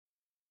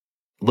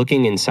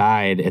looking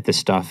inside at the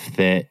stuff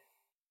that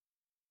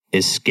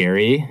is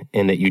scary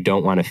and that you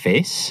don't want to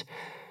face,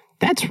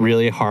 that's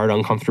really hard,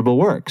 uncomfortable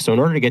work. So in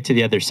order to get to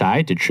the other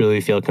side, to truly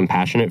feel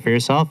compassionate for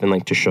yourself and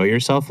like to show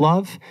yourself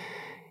love,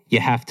 you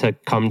have to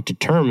come to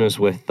terms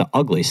with the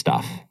ugly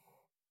stuff.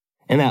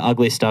 And that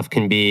ugly stuff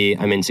can be,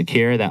 I'm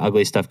insecure. That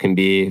ugly stuff can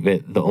be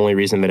that the only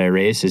reason that I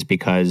race is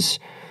because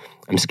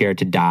I'm scared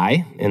to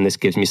die, and this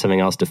gives me something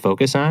else to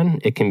focus on.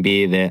 It can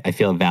be that I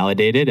feel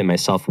validated and my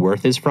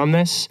self-worth is from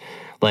this.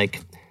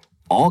 Like,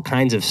 all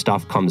kinds of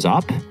stuff comes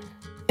up,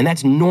 and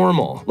that's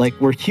normal. Like,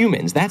 we're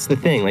humans. That's the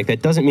thing. Like,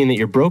 that doesn't mean that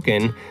you're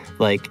broken.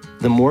 Like,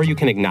 the more you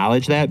can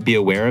acknowledge that, be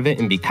aware of it,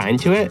 and be kind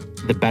to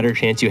it, the better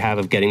chance you have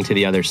of getting to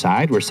the other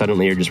side where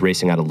suddenly you're just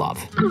racing out of love.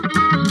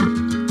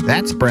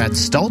 That's Brad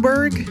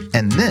Stulberg,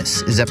 and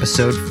this is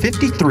episode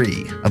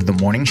 53 of the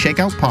Morning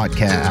Shakeout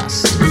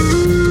Podcast.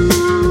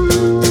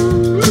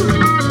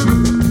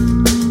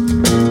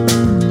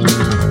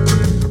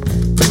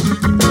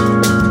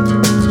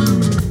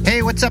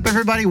 What's up,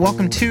 everybody?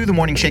 Welcome to the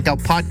Morning Shakeout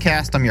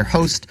Podcast. I'm your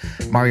host,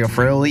 Mario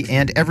Fraioli,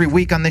 and every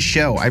week on this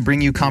show, I bring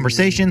you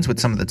conversations with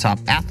some of the top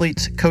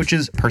athletes,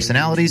 coaches,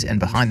 personalities, and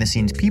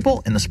behind-the-scenes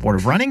people in the sport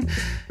of running.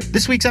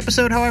 This week's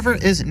episode, however,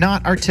 is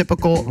not our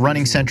typical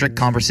running-centric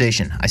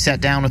conversation. I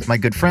sat down with my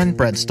good friend,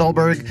 Brad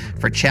Stulberg,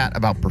 for a chat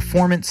about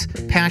performance,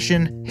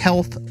 passion,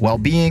 health,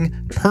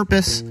 well-being,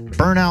 purpose,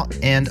 burnout,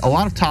 and a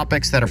lot of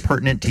topics that are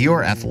pertinent to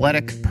your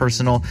athletic,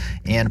 personal,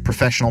 and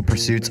professional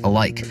pursuits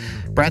alike.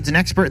 Brad's an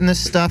expert in this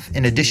stuff.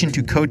 In addition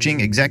to coaching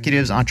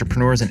executives,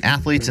 entrepreneurs, and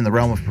athletes in the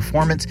realm of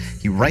performance,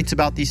 he writes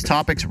about these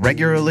topics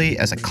regularly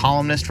as a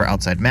columnist for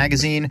Outside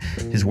Magazine.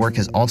 His work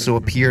has also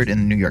appeared in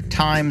the New York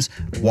Times,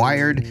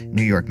 Wired,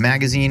 New York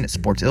Magazine,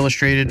 Sports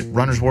Illustrated,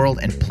 Runner's World,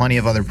 and plenty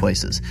of other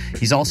places.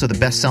 He's also the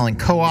best-selling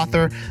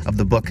co-author of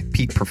the book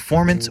Peak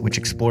Performance, which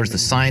explores the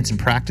science and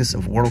practice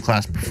of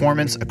world-class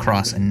performance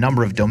across a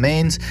number of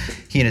domains.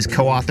 He and his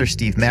co-author,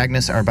 Steve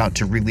Magnus, are about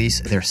to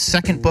release their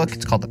second book.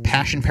 It's called The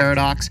Passion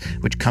Paradox,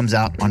 which comes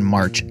out on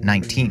March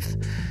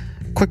 19th.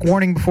 Quick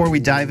warning before we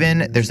dive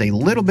in, there's a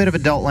little bit of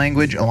adult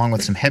language along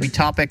with some heavy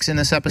topics in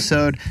this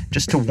episode,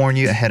 just to warn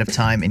you ahead of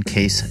time in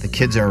case the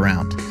kids are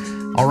around.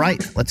 All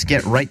right, let's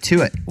get right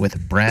to it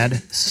with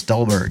Brad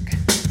Stulberg.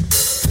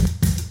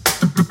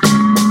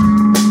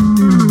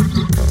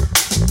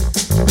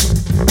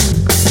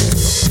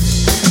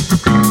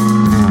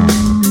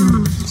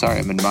 Sorry,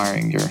 I'm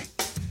admiring your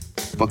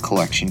book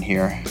collection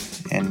here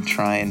and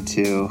trying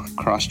to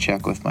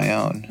cross-check with my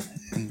own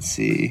and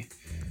see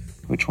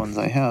which ones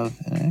I have,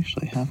 and I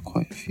actually have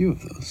quite a few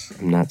of those.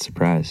 I'm not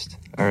surprised.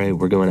 All right,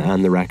 we're going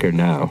on the record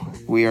now.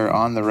 We are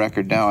on the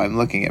record now. I'm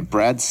looking at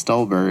Brad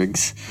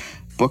Stulberg's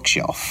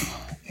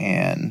bookshelf,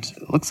 and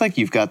it looks like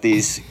you've got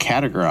these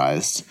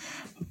categorized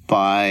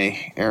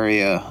by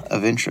area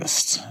of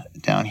interest.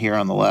 Down here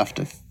on the left,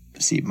 I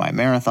see My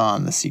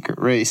Marathon, The Secret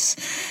Race,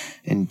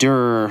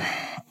 Endure,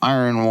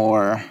 Iron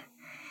War,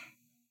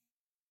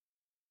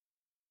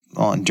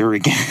 Endure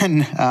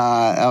again.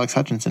 Alex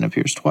Hutchinson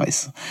appears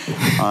twice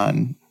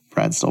on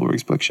Brad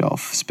Stulberg's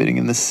bookshelf. Spitting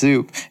in the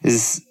Soup.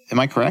 Am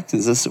I correct?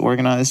 Is this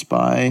organized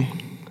by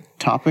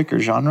topic or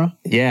genre?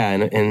 Yeah,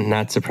 and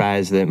not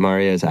surprised that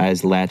Mario's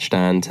eyes latched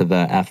on to the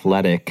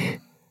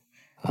athletic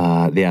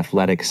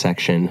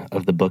section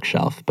of the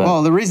bookshelf. But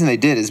well, the reason they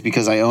did is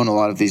because I own a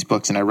lot of these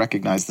books and I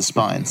recognize the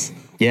spines.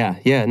 Yeah.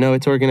 No,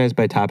 it's organized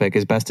by topic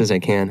as best as I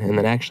can. And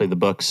then actually the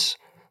books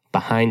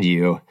behind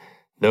you,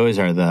 those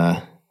are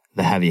the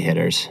heavy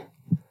hitters.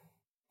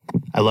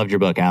 I loved your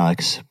book,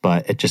 Alex,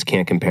 but it just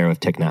can't compare with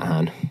Thich Nhat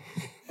Hanh.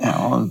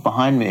 Now, and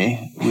behind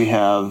me, we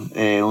have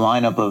a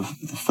lineup of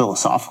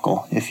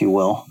philosophical, if you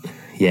will.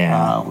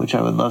 Yeah. Which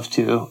I would love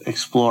to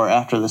explore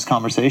after this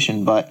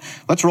conversation, but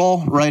let's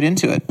roll right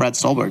into it. Brad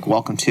Stulberg,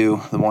 welcome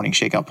to the Morning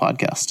Shakeout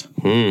Podcast.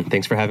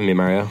 Thanks for having me,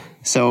 Mario.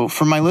 So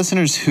for my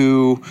listeners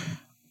who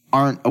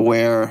aren't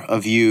aware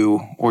of you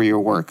or your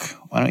work,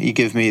 why don't you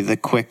give me the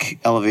quick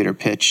elevator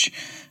pitch?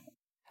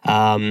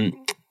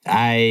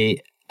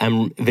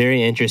 I'm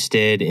very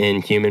interested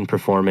in human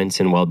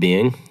performance and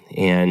well-being,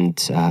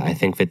 and I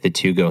think that the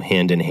two go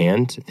hand in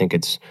hand. I think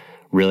it's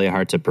really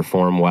hard to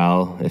perform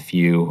well if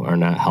you are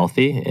not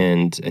healthy,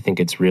 and I think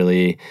it's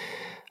really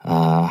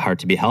hard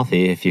to be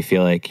healthy if you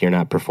feel like you're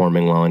not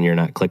performing well and you're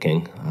not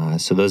clicking.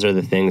 So those are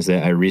the things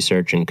that I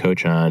research and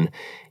coach on,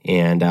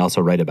 and I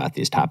also write about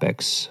these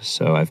topics.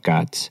 So I've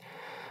got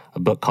a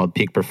book called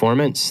Peak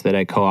Performance that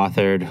I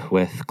co-authored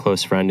with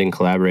close friend and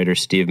collaborator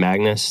Steve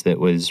Magnus that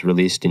was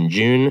released in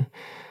June.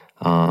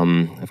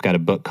 I've got a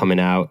book coming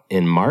out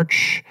in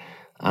March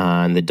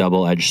on the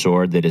double-edged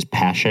sword that is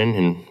passion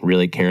and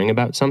really caring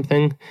about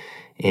something.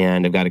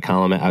 And I've got a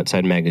column at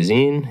Outside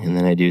Magazine, and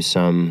then I do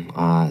some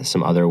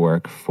other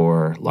work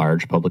for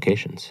large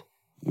publications.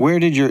 Where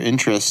did your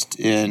interest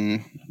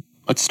in,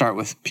 let's start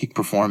with Peak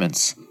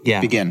Performance,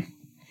 begin?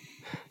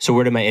 So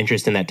where did my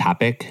interest in that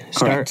topic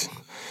start? Correct.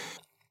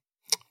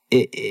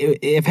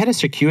 I've had a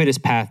circuitous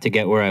path to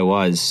get where I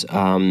was.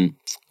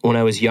 When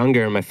I was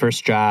younger, my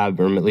first job,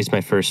 or at least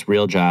my first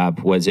real job,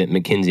 was at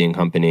McKinsey &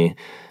 Company.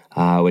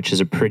 which is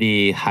a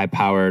pretty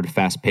high-powered,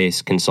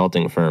 fast-paced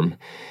consulting firm.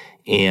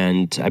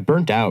 And I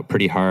burnt out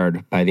pretty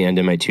hard by the end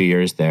of my 2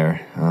 years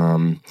there.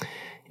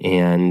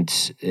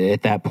 And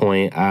at that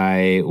point,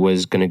 I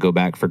was going to go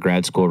back for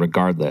grad school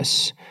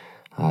regardless.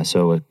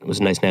 So it was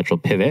a nice natural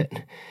pivot.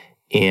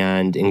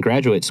 And in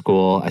graduate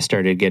school, I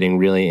started getting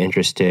really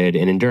interested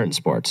in endurance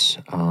sports.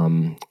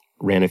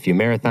 Ran a few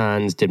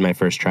marathons, did my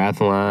first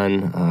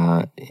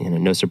triathlon.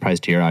 No surprise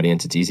to your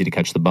audience, it's easy to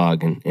catch the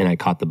bug, and I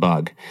caught the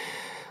bug.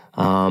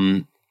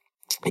 And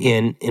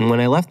when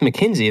I left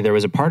McKinsey, there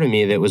was a part of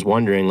me that was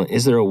wondering,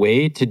 is there a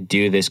way to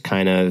do this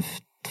kind of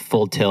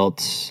full tilt,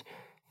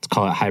 let's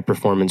call it high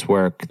performance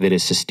work, that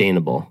is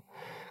sustainable?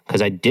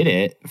 Because I did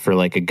it for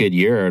like a good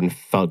year and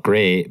felt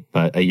great,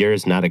 but a year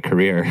is not a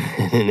career.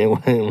 And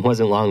it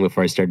wasn't long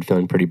before I started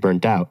feeling pretty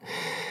burnt out.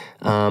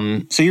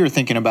 So you were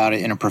thinking about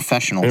it in a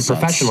professional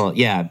sense.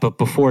 Yeah, but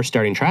before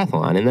starting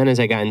triathlon. And then as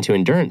I got into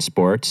endurance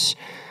sports,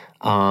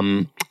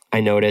 I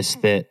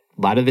noticed that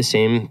a lot of the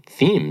same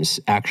themes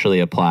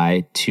actually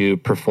apply to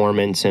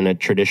performance in a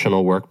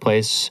traditional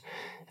workplace,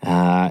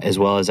 as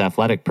well as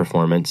athletic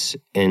performance,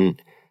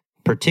 and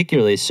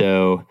particularly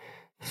so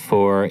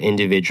for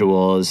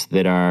individuals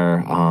that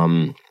are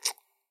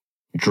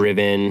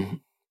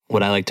driven,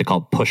 what I like to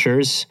call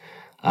pushers,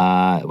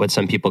 what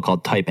some people call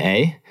type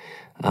A.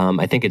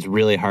 I think it's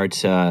really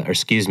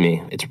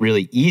it's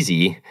really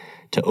easy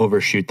to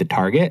overshoot the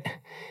target.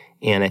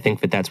 And I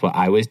think that that's what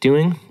I was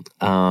doing.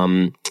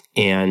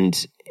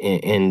 And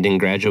in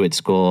graduate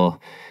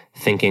school,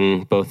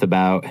 thinking both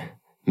about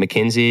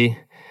McKinsey,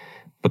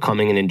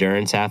 becoming an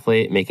endurance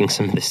athlete, making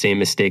some of the same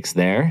mistakes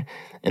there,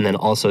 and then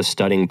also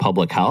studying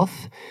public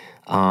health.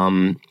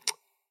 The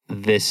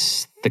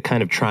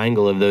kind of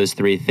triangle of those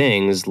three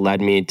things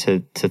led me to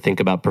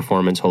think about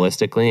performance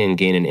holistically and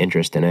gain an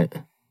interest in it.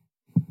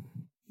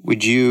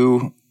 Would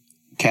you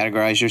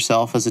categorize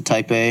yourself as a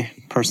type A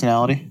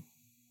personality?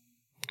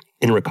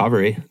 In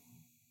recovery.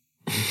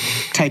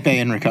 Type A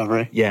in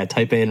recovery? Yeah,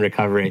 type A in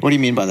recovery. What do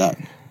you mean by that?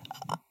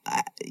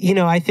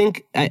 I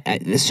think,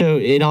 so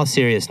in all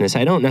seriousness,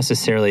 I don't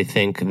necessarily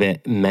think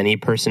that many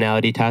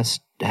personality tests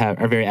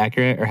are very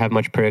accurate or have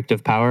much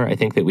predictive power. I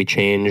think that we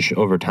change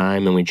over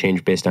time and we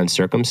change based on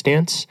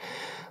circumstance.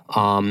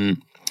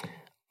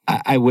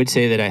 I would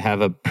say that I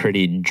have a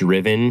pretty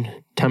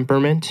driven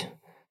temperament.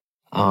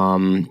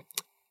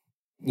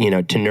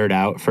 To nerd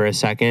out for a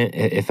second,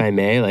 if I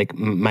may, like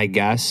my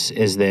guess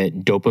is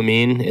that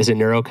dopamine is a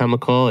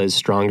neurochemical is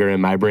stronger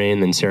in my brain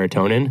than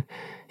serotonin.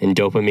 And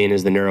dopamine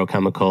is the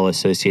neurochemical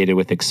associated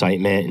with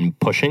excitement and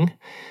pushing.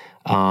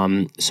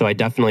 So I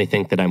definitely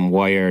think that I'm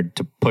wired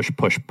to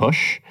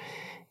push.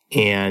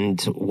 And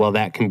while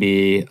that can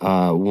be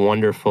a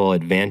wonderful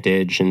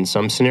advantage in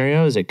some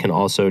scenarios, it can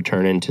also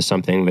turn into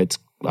something that's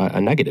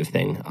a negative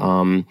thing.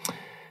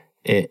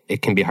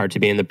 It can be hard to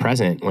be in the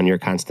present when you're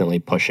constantly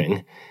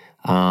pushing.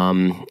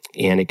 And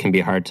it can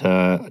be hard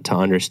to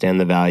understand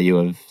the value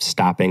of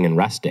stopping and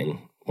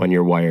resting when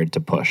you're wired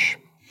to push.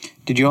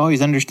 Did you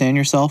always understand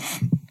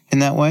yourself in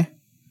that way?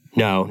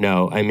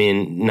 No. I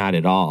mean, not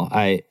at all.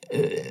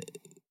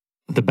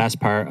 The best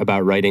part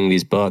about writing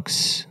these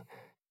books,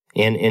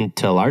 and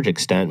to a large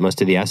extent,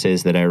 most of the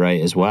essays that I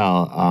write as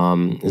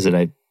well, is that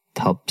it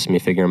helps me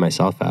figure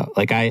myself out.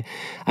 Like I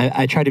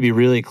try to be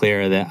really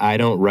clear that I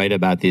don't write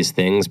about these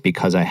things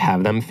because I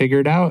have them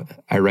figured out.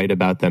 I write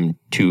about them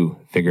to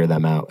figure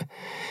them out.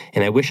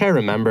 And I wish I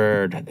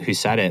remembered who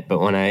said it, but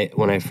when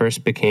I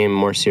first became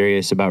more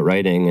serious about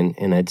writing,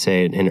 and I'd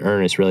say in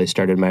earnest really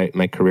started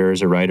my career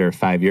as a writer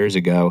 5 years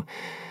ago,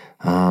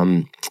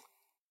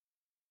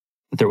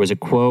 there was a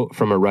quote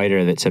from a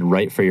writer that said,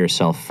 "Write for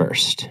yourself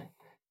first."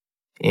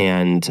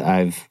 And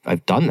I've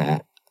done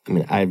that. I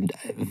mean, I've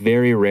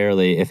very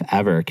rarely, if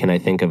ever, can I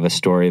think of a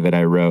story that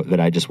I wrote that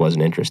I just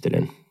wasn't interested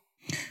in.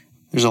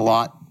 There's a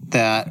lot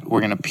that we're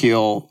going to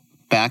peel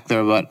back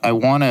there, but I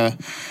want to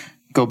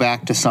go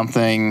back to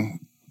something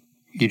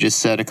you just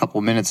said a couple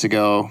minutes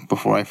ago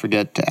before I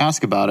forget to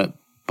ask about it.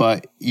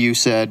 But you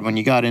said when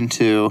you got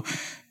into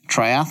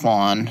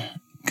triathlon,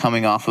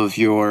 coming off of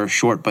your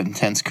short but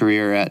intense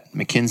career at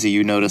McKinsey,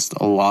 you noticed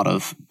a lot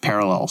of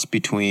parallels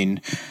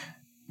between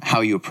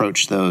how you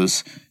approach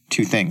those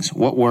two things.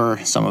 What were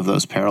some of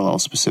those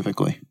parallels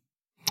specifically?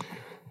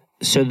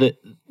 So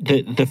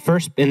the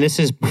first, and this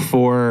is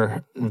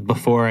before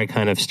I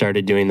kind of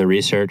started doing the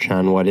research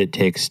on what it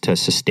takes to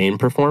sustain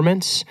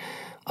performance.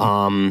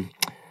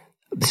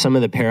 Some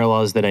of the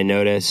parallels that I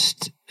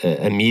noticed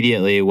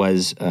immediately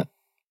was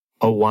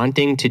a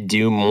wanting to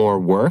do more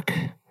work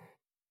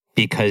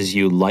because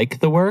you like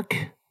the work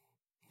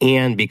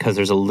and because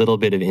there's a little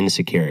bit of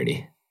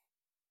insecurity.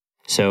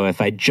 So if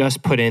I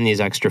just put in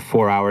these extra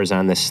 4 hours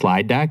on this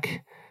slide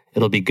deck,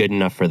 it'll be good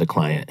enough for the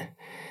client.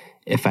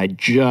 If I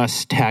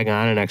just tag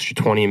on an extra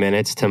 20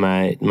 minutes to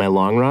my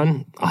long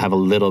run, I'll have a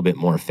little bit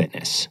more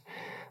fitness.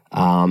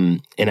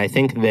 And I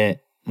think that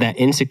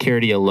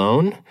insecurity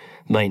alone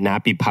might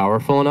not be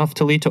powerful enough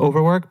to lead to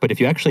overwork, but if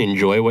you actually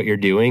enjoy what you're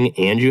doing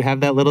and you have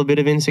that little bit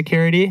of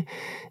insecurity,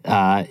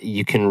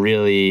 you can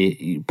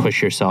really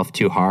push yourself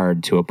too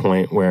hard to a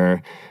point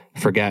where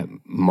forget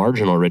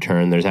marginal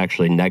return, there's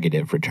actually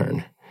negative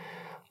return.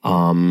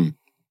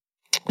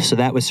 So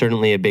that was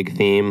certainly a big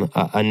theme.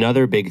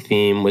 Another big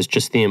theme was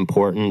just the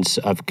importance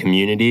of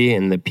community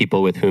and the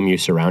people with whom you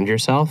surround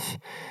yourself.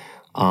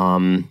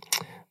 I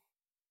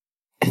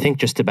think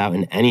just about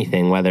in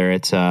anything, whether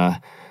it's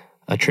a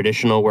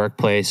traditional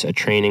workplace, a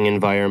training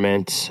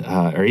environment,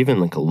 or even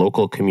like a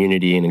local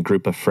community and a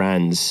group of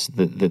friends,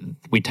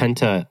 we tend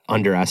to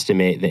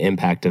underestimate the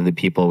impact of the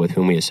people with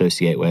whom we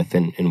associate with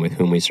and with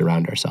whom we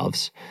surround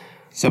ourselves.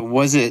 So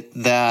was it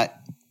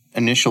that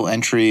initial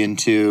entry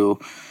into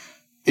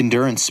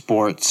endurance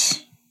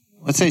sports,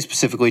 let's say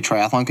specifically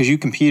triathlon, because you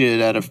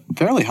competed at a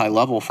fairly high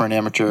level for an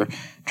amateur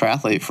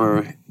triathlete for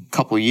a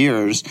couple of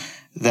years,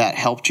 that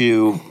helped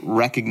you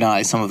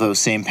recognize some of those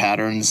same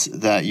patterns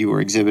that you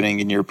were exhibiting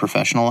in your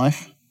professional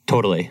life?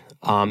 Totally.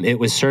 It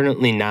was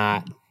certainly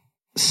not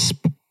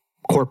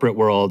corporate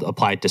world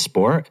applied to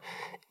sport.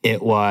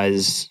 It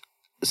was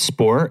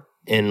sport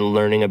and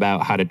learning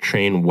about how to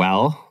train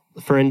well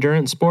for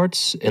endurance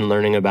sports and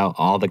learning about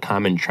all the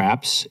common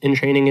traps in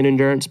training in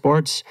endurance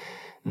sports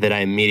that I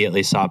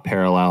immediately saw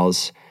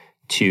parallels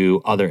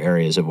to other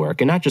areas of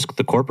work, and not just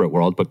the corporate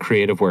world, but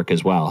creative work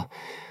as well.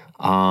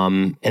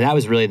 And that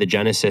was really the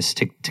genesis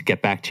to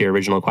get back to your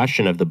original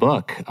question of the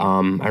book.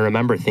 I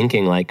remember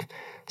thinking like,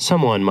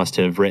 someone must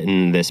have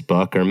written this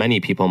book, or many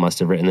people must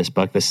have written this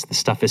book. This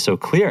stuff is so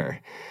clear.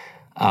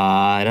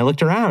 And I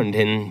looked around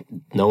and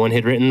no one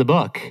had written the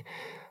book.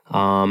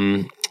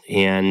 And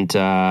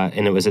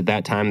it was at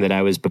that time that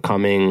I was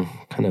becoming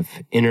kind of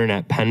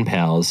internet pen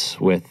pals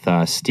with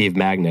Steve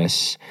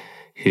Magnus,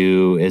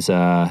 who is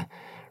a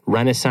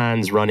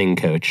Renaissance running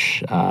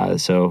coach.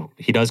 So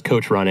he does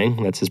coach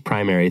running. That's his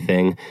primary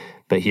thing.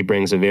 But he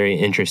brings a very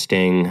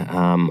interesting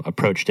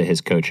approach to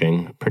his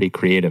coaching, pretty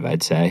creative,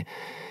 I'd say.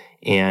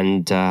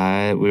 And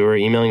we were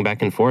emailing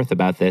back and forth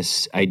about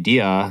this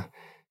idea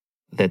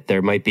that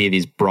there might be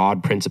these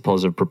broad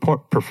principles of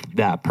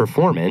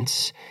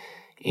performance.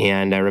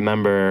 And I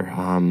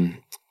remember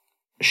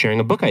sharing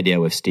a book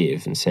idea with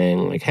Steve and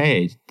saying, like,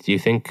 hey, do you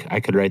think I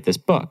could write this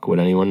book? Would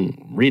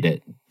anyone read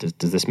it?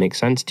 Does this make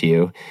sense to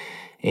you?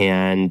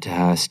 And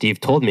Steve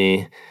told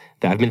me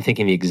that I've been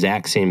thinking the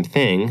exact same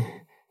thing,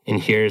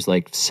 and here's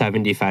like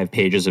 75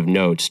 pages of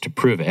notes to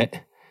prove it.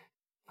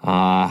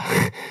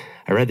 I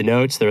read the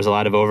notes. There was a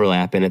lot of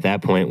overlap, and at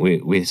that point,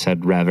 we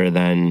said rather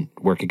than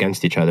work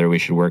against each other, we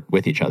should work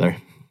with each other.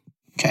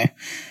 Okay.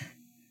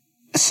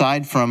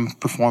 Aside from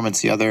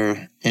performance, the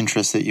other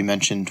interest that you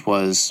mentioned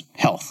was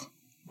health.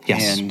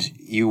 Yes. And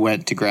you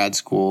went to grad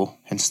school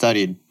and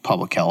studied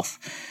public health.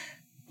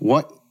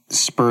 What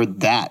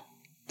spurred that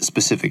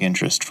specific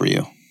interest for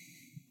you?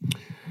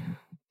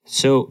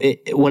 So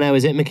when I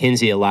was at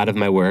McKinsey, a lot of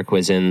my work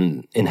was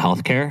in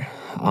healthcare.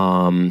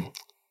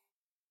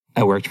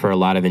 I worked for a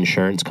lot of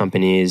insurance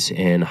companies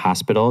and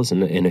hospitals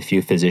and in a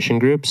few physician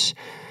groups.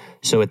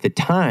 So at the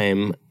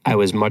time, I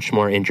was much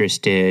more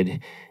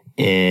interested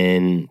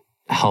in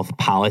health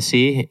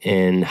policy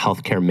and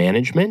healthcare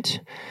management.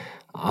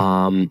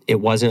 It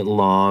wasn't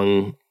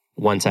long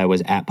once I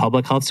was at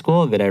public health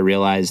school that I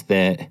realized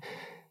that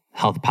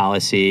health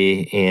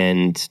policy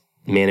and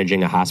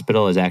managing a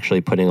hospital is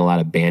actually putting a lot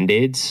of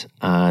Band-Aids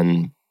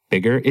on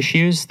bigger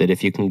issues, that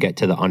if you can get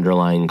to the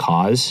underlying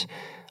cause,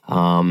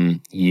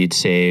 you'd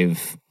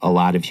save a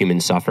lot of human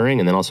suffering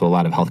and then also a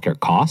lot of healthcare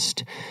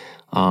cost.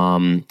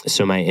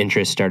 So my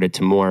interest started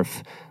to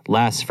morph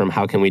less from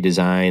how can we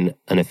design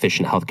an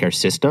efficient healthcare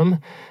system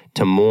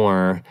to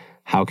more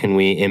how can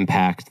we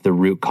impact the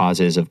root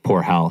causes of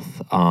poor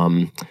health,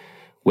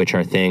 which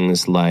are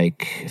things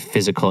like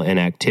physical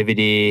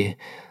inactivity,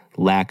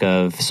 lack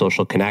of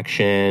social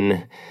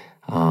connection,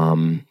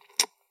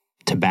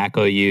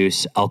 tobacco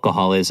use,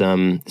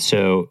 alcoholism.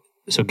 So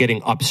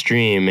getting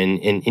upstream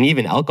and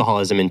even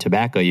alcoholism and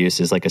tobacco use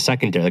is like a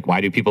secondary, like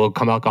why do people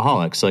become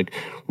alcoholics? Like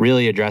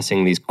really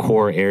addressing these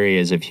core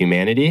areas of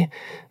humanity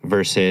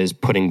versus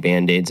putting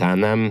Band-Aids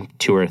on them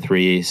 2 or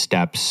 3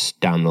 steps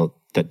down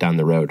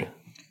the road.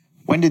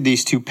 When did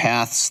these two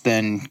paths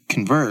then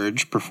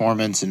converge,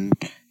 performance and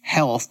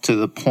health, to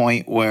the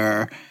point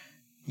where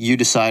you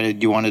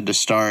decided you wanted to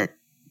start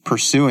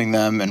pursuing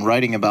them and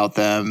writing about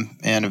them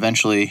and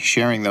eventually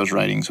sharing those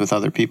writings with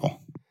other people?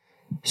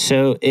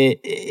 So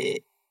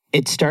it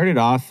started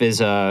off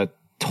as a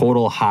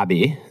total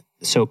hobby.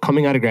 So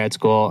coming out of grad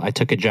school, I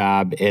took a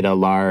job at a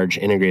large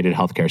integrated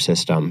healthcare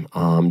system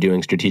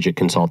doing strategic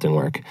consulting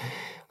work.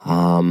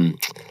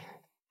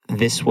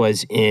 This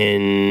was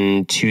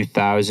in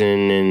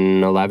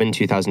 2011,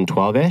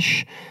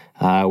 2012-ish,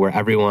 where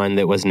everyone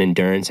that was an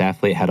endurance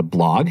athlete had a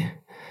blog.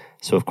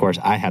 So, of course,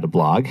 I had a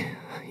blog.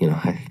 You know,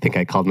 I think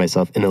I called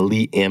myself an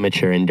elite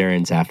amateur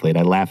endurance athlete.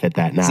 I laugh at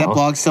that now. Is that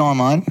blog still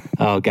online?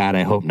 Oh, God,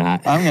 I hope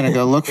not. I'm going to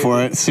go look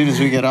for it as soon as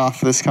we get off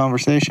this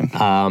conversation.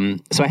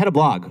 So I had a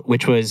blog,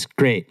 which was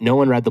great. No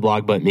one read the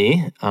blog but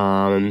me,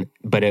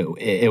 but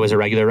it was a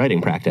regular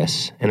writing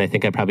practice. And I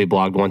think I probably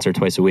blogged once or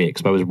twice a week,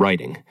 so I was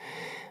writing.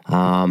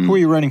 Who were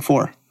you writing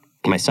for?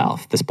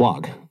 Myself, this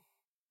blog.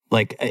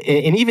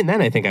 and even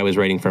then, I think I was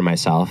writing for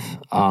myself.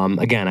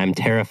 Again, I'm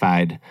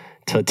terrified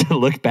to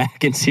look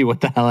back and see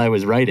what the hell I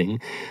was writing.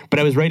 But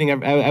I was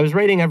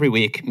writing every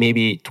week,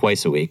 maybe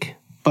twice a week.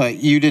 But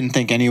you didn't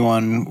think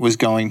anyone was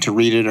going to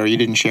read it, or you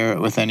didn't share it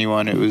with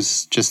anyone. It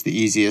was just the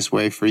easiest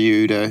way for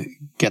you to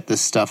get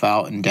this stuff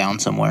out and down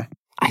somewhere.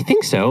 I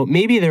think so.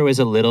 Maybe there was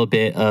a little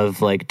bit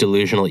of like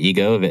delusional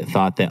ego that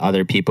thought that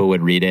other people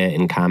would read it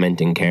and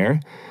comment and care.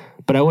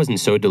 But I wasn't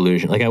so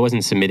delusional. Like I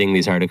wasn't submitting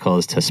these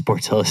articles to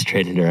Sports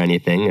Illustrated or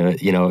anything.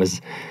 It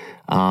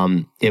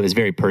was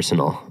very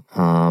personal.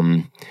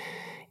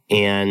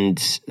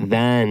 And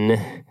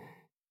then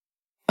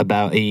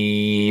about a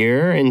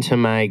year into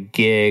my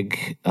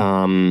gig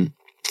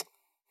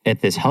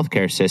at this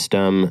healthcare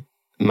system,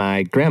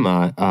 my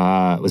grandma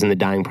was in the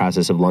dying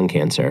process of lung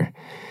cancer.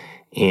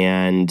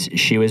 And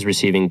she was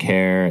receiving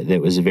care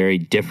that was very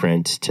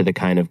different to the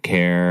kind of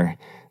care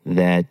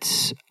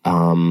that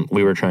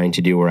we were trying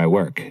to do where I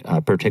work,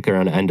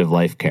 particularly on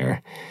end-of-life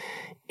care.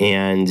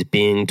 And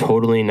being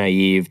totally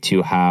naive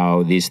to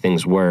how these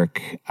things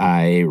work,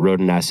 I wrote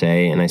an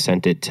essay and I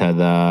sent it to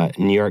the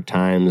New York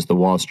Times, the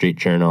Wall Street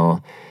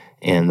Journal,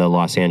 and the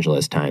Los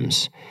Angeles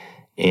Times.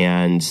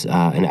 And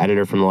an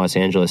editor from the Los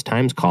Angeles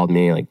Times called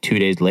me like 2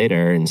 days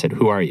later and said,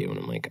 "Who are you?" And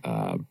I'm like,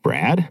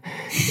 Brad.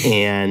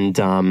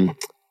 And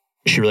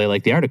she really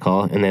liked the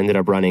article and they ended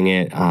up running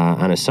it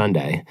on a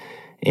Sunday.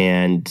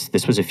 And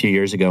this was a few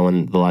years ago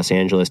when the Los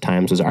Angeles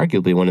Times was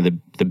arguably one of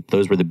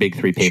those were the big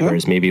three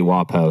papers, maybe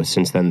WAPO.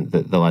 Since then,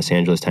 the Los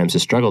Angeles Times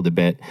has struggled a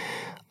bit.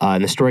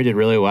 And the story did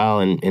really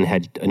well and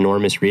had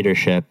enormous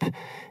readership.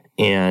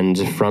 And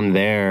from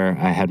there,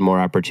 I had more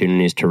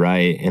opportunities to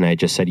write, and I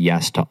just said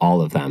yes to all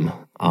of them.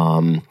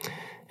 And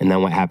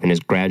then what happened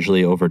is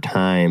gradually over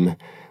time,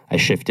 I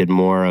shifted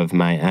more of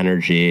my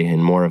energy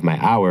and more of my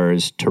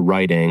hours to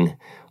writing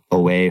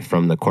away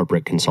from the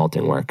corporate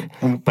consulting work.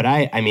 But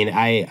I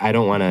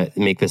don't want to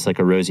make this like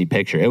a rosy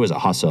picture. It was a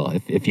hustle.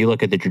 If you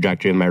look at the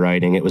trajectory of my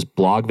writing, it was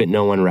blog that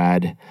no one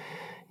read,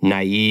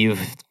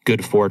 naive,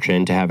 good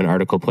fortune to have an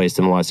article placed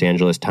in the Los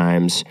Angeles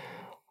Times,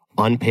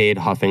 unpaid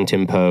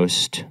Huffington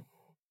Post,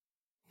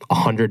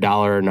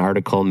 $100 an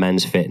article,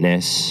 Men's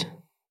Fitness.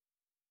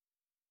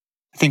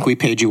 I think we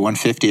paid you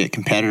 $150 at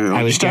Competitor.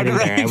 I was getting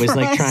there. I was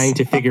like trying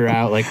to figure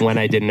out like when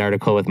I did an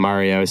article with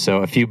Mario. So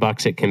a few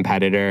bucks at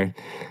Competitor,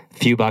 a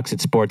few bucks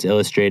at Sports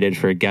Illustrated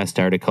for a guest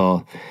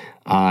article.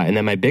 And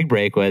then my big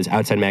break was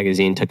Outside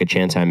Magazine took a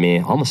chance on me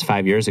almost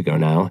 5 years ago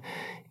now.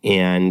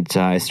 And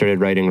I started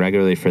writing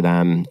regularly for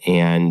them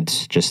and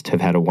just have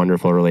had a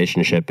wonderful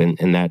relationship.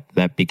 And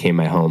that became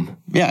my home.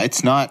 Yeah,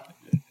 it's not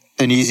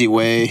an easy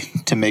way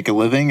to make a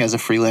living as a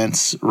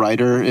freelance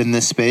writer in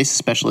this space,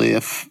 especially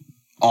if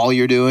all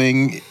you're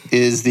doing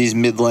is these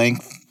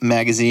mid-length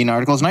magazine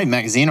articles, not even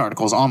magazine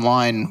articles,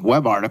 online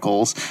web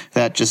articles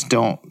that just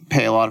don't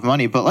pay a lot of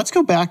money. But let's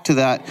go back to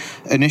that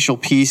initial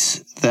piece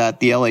that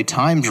the LA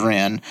Times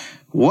ran.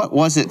 What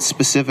was it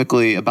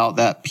specifically about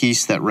that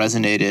piece that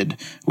resonated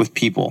with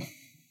people?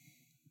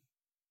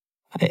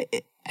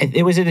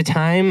 It was at a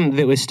time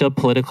that was still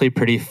politically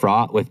pretty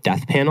fraught with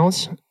death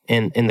panels.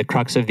 And the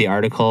crux of the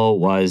article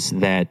was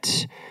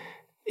that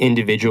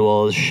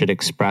individuals should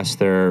express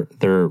their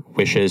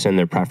wishes and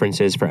their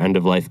preferences for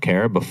end-of-life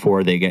care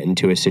before they get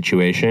into a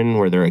situation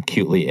where they're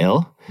acutely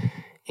ill.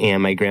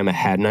 And my grandma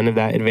had none of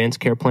that advanced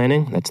care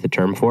planning. That's the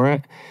term for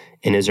it.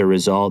 And as a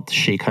result,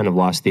 she kind of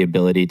lost the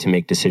ability to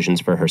make decisions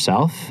for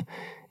herself.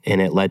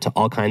 And it led to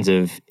all kinds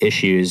of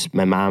issues.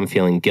 My mom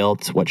feeling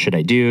guilt. What should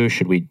I do?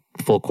 Should we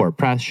full court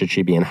press? Should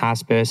she be in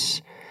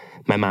hospice?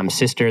 My mom's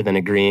sister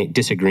then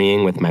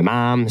disagreeing with my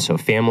mom. So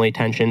family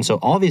tension. So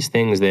all these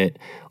things that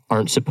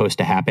aren't supposed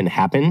to happen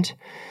happened.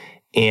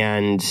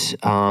 And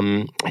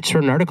I just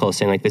wrote an article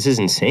saying like, this is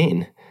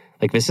insane.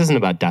 Like, this isn't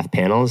about death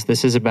panels.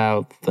 This is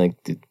about like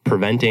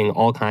preventing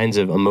all kinds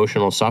of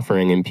emotional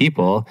suffering in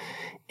people.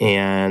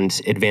 And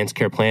advanced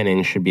care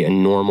planning should be a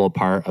normal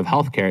part of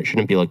healthcare. It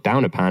shouldn't be looked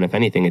down upon. If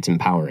anything, it's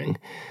empowering.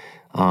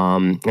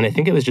 And I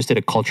think it was just at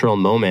a cultural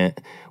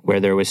moment where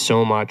there was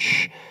so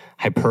much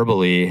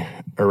hyperbole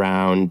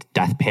around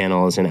death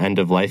panels and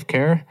end-of-life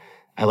care.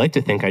 I like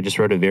to think I just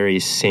wrote a very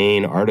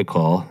sane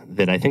article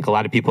that I think a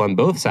lot of people on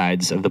both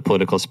sides of the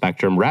political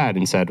spectrum read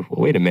and said,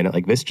 well, wait a minute,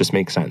 like this just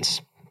makes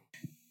sense.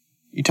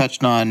 You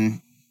touched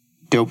on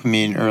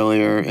dopamine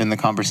earlier in the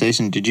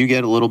conversation. Did you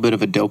get a little bit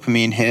of a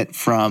dopamine hit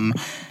from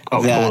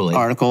that totally.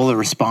 article, the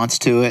response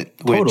to it,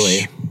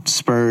 which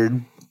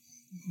spurred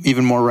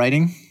even more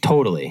writing?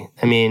 Totally.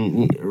 I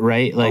mean,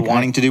 right? Like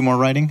wanting to do more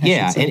writing?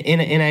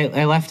 And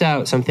I left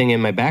out something in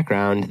my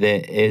background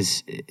that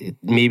is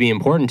maybe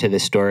important to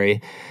this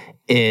story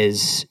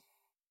is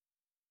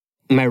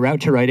my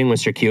route to writing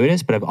was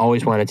circuitous, but I've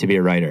always wanted to be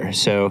a writer.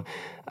 So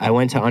I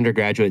went to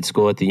undergraduate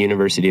school at the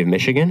University of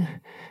Michigan,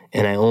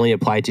 and I only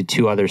applied to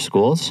 2 other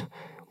schools.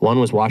 One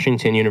was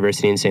Washington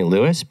University in St.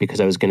 Louis because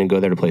I was going to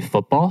go there to play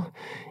football.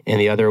 And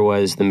the other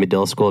was the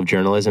Medill School of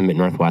Journalism at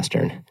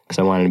Northwestern because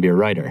I wanted to be a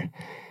writer.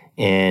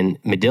 And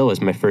Medill was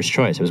my first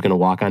choice. I was going to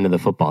walk onto the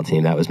football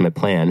team. That was my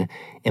plan.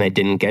 And I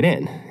didn't get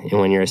in. And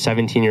when you're a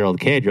 17-year-old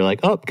kid, you're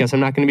like, oh, guess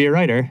I'm not going to be a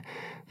writer.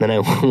 Then I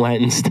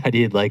went and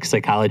studied like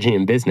psychology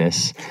and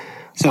business.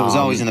 So it was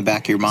always in the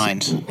back of your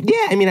mind.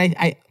 Yeah. I mean,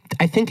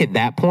 I think at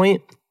that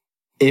point,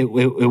 it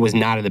was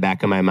not in the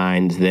back of my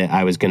mind that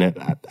I was going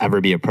to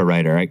ever be a pro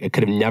writer. I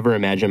could have never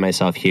imagined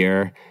myself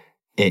here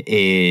at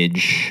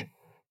age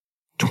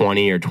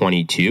 20 or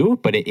 22.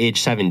 But at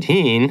age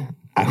 17,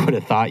 I would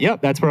have thought,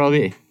 yep, that's where I'll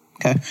be.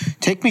 Okay.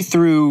 Take me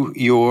through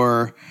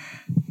your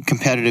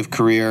competitive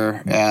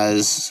career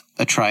as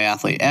a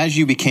triathlete. As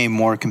you became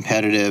more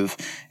competitive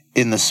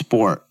in the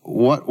sport,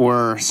 what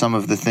were some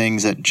of the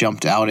things that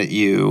jumped out at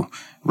you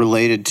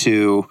related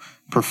to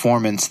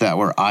performance that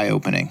were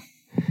eye-opening?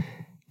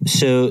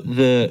 So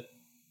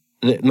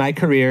my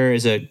career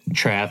as a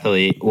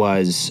triathlete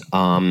was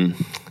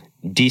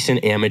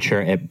decent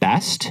amateur at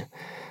best.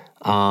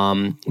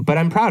 But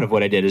I'm proud of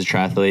what I did as a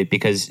triathlete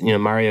because,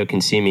 Mario can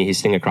see me. He's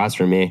sitting across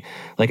from me.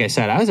 Like I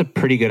said, I was a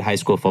pretty good high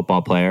school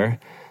football player.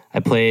 I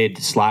played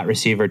slot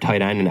receiver,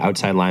 tight end, and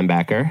outside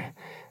linebacker.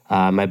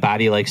 My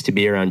body likes to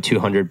be around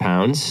 200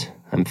 pounds.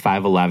 I'm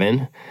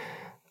 5'11".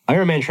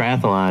 Ironman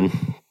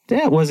triathlon,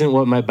 that wasn't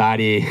what my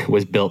body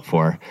was built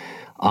for.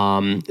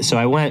 So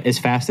I went as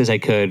fast as I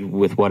could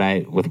with what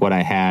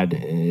I had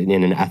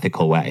in an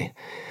ethical way.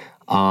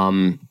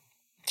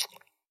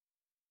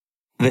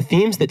 The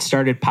themes that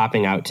started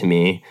popping out to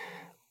me,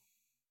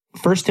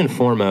 first and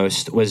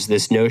foremost, was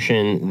this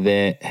notion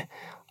that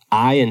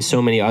I and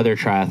so many other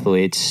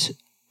triathletes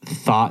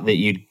thought that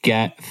you'd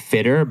get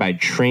fitter by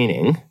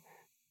training,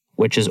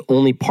 which is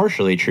only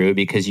partially true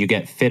because you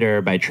get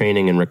fitter by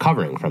training and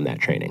recovering from that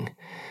training.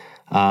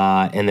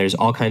 And there's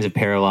all kinds of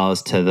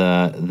parallels to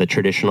the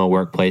traditional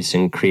workplace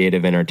and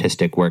creative and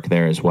artistic work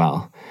there as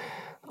well.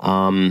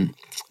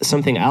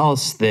 Something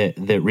else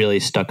that really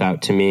stuck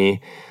out to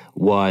me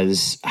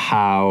was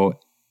how,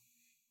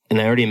 and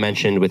I already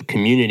mentioned with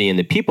community and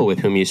the people with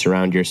whom you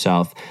surround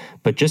yourself,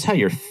 but just how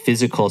your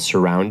physical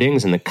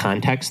surroundings and the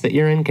context that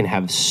you're in can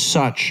have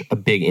such a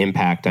big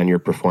impact on your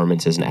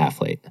performance as an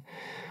athlete.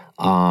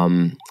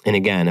 And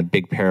again, a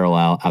big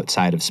parallel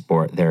outside of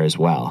sport there as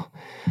well.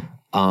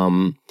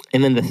 And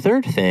then the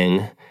third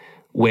thing,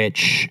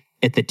 which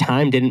at the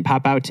time didn't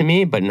pop out to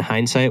me, but in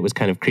hindsight was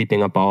kind of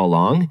creeping up all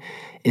along,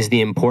 is the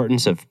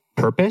importance of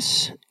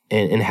purpose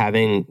and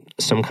having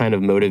some kind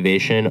of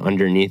motivation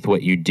underneath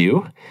what you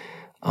do.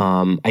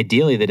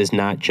 Ideally, that is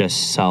not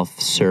just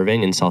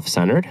self-serving and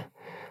self-centered.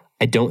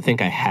 I don't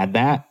think I had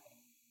that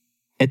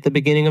at the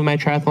beginning of my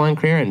triathlon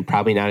career and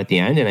probably not at the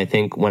end. And I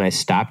think when I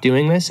stopped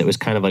doing this, it was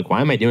kind of like,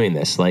 why am I doing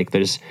this? Like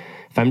if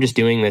I'm just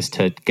doing this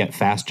to get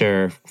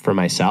faster for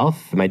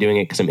myself, am I doing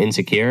it because I'm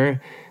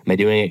insecure? Am I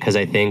doing it because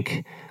I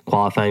think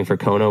qualifying for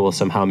Kona will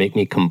somehow make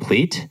me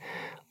complete?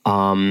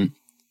 None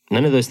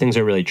of those things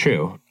are really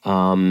true.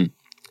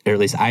 Or at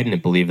least I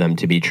didn't believe them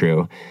to be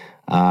true.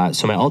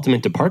 So my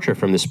ultimate departure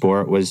from the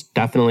sport was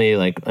definitely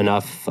like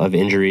enough of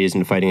injuries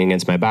and fighting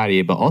against my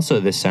body, but also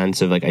this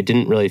sense of like, I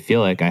didn't really feel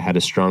like I had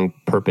a strong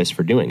purpose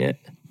for doing it.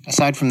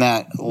 Aside from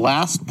that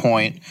last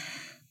point,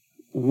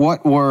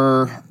 what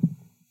were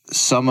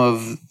some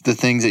of the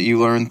things that you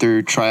learned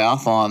through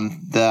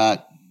triathlon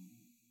that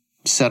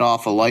set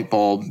off a light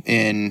bulb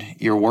in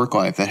your work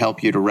life that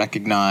helped you to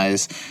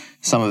recognize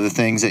some of the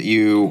things that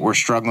you were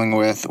struggling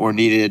with or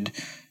needed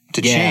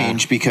to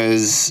change?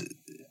 Because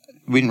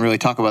we didn't really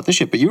talk about this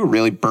yet, but you were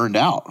really burned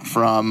out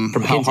from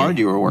how hard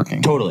you were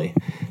working. Totally.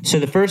 So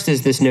the first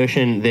is this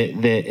notion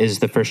that is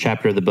the first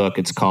chapter of the book.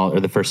 It's called, or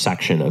the first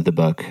section of the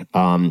book,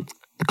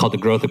 called the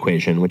growth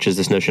equation, which is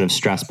this notion of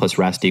stress plus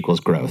rest equals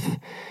growth.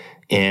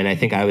 And I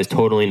think I was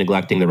totally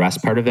neglecting the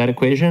rest part of that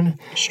equation.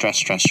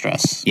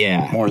 Stress.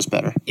 Yeah. More is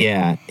better.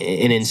 Yeah.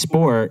 And in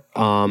sport,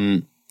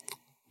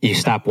 you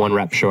stop one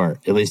rep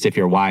short. At least if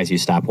you're wise, you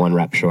stop one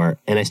rep short.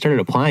 And I started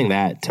applying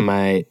that to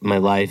my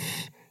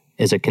life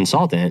as a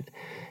consultant,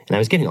 and I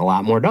was getting a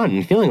lot more done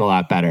and feeling a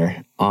lot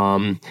better.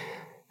 And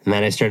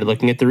then I started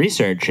looking at the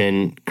research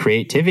and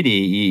creativity.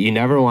 You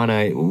never want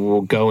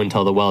to go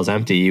until the well's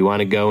empty. You want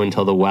to go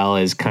until the well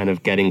is kind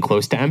of getting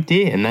close to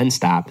empty and then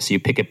stop. So you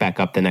pick it back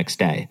up the next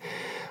day.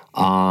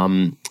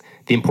 The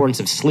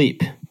importance of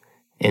sleep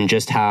and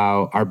just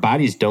how our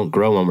bodies don't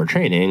grow when we're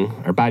training.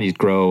 Our bodies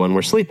grow when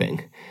we're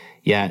sleeping.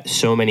 Yet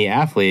so many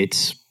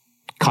athletes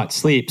cut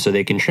sleep so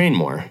they can train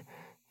more.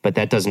 But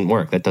that doesn't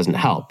work. That doesn't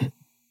help.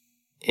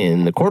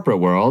 In the corporate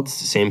world,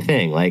 same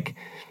thing. Like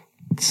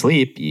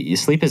sleep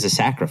is a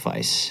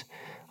sacrifice.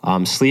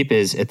 Sleep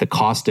is at the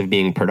cost of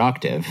being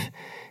productive.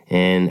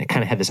 And I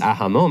kind of had this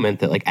aha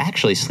moment that like,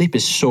 actually sleep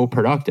is so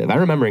productive. I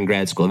remember in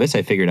grad school, this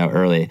I figured out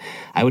early.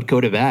 I would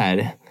go to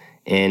bed,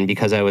 and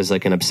because I was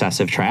like an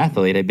obsessive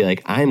triathlete, I'd be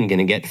like, I'm going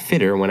to get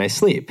fitter when I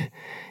sleep.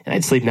 And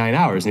I'd sleep 9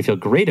 hours and feel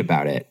great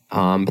about it.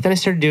 But then I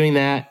started doing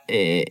that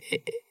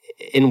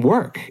in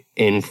work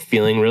and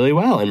feeling really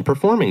well and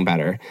performing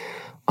better.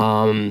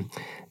 And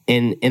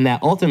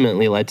that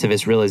ultimately led to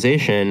this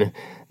realization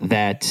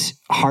that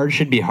hard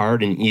should be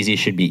hard and easy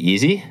should be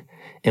easy.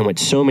 And what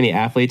so many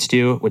athletes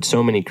do, what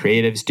so many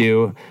creatives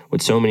do,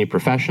 what so many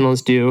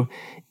professionals do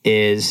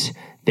is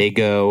they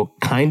go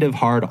kind of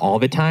hard all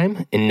the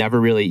time and never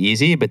really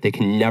easy, but they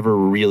can never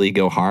really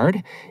go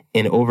hard.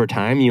 And over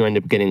time, you end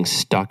up getting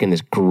stuck in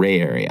this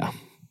gray area.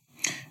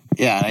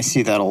 Yeah, and I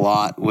see that a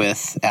lot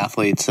with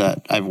athletes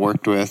that I've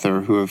worked with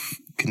or who have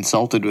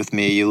consulted with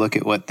me. You look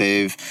at what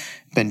they've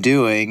been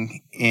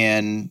doing,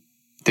 and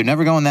they're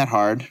never going that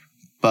hard,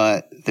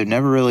 but they're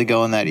never really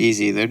going that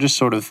easy. They're just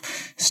sort of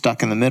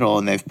stuck in the middle,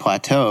 and they've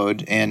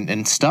plateaued,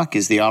 and stuck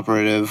is the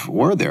operative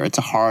word there. It's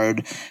a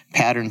hard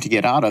pattern to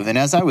get out of. And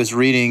as I was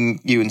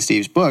reading you and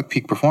Steve's book,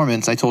 Peak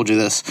Performance, I told you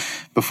this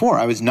before,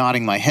 I was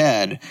nodding my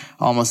head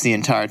almost the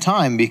entire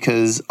time,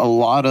 because a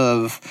lot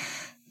of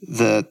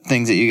the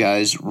things that you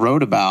guys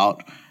wrote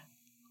about,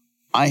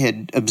 I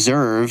had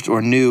observed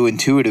or knew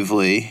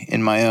intuitively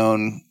in my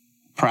own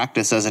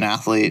practice as an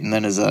athlete and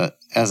then as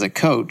a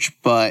coach,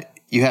 but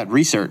you had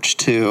research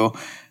to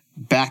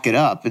back it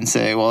up and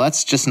say, well,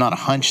 that's just not a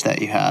hunch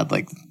that you had.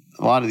 Like,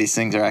 a lot of these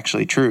things are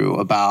actually true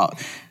about,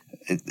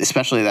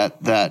 especially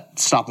that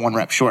stop one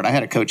rep short. I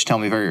had a coach tell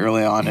me very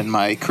early on in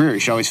my career, you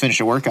should always finish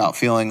a workout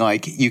feeling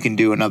like you can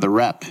do another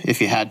rep if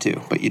you had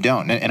to, but you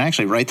don't. And I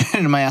actually write that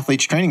into my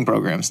athletes training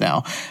programs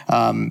now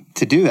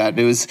to do that.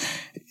 It was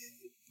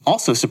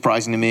also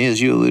surprising to me,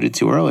 as you alluded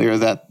to earlier,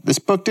 that this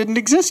book didn't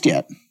exist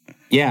yet.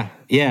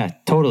 Yeah,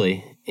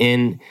 totally.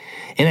 And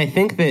I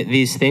think that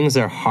these things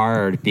are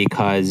hard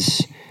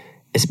because,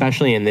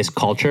 especially in this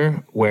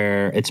culture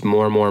where it's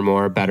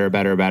more, better,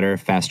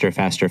 faster,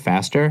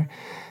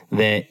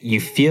 that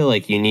you feel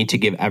like you need to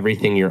give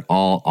everything your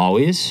all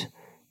always.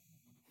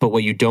 But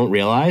what you don't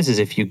realize is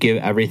if you give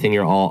everything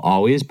your all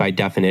always, by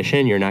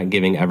definition, you're not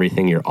giving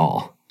everything your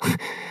all.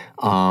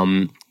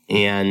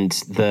 And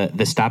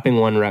the stopping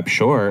one rep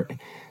short,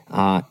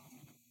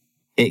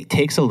 it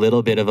takes a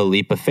little bit of a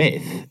leap of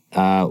faith,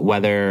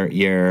 whether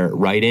you're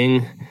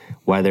writing,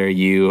 whether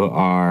you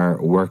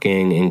are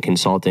working in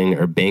consulting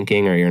or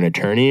banking, or you're an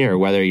attorney, or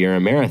whether you're a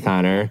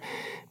marathoner,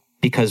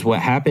 because what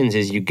happens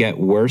is you get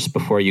worse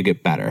before you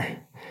get better.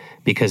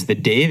 Because the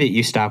day that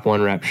you stop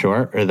one rep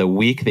short, or the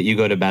week that you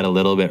go to bed a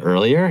little bit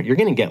earlier, you're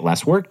going to get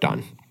less work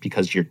done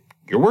because you're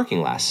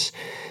working less.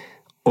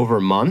 Over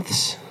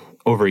months,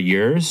 over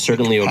years,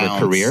 certainly over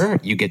career,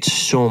 you get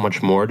so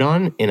much more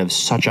done and of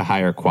such a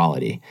higher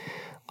quality.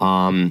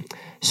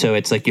 So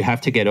it's like you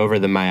have to get over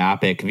the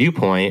myopic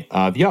viewpoint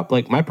of,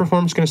 like my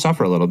performance is going to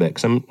suffer a little bit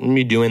because I'm going to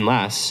be doing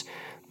less.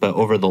 But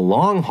over the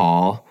long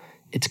haul,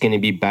 it's going to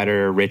be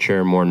better,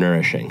 richer, more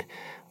nourishing.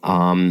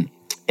 And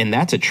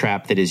that's a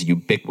trap that is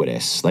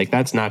ubiquitous. Like,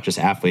 that's not just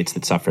athletes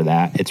that suffer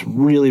that. It's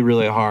really,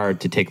 really hard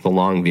to take the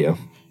long view.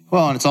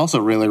 Well, and it's also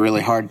really,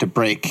 really hard to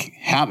break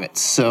habits.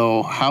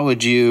 So how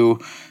would you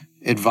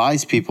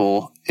advise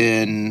people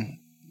in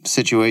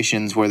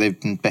situations where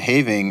they've been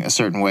behaving a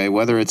certain way,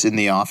 whether it's in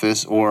the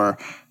office or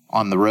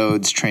on the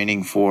roads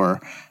training for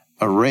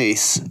a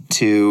race,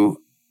 to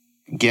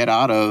get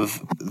out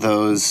of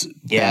those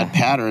bad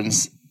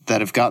patterns that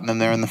have gotten them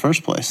there in the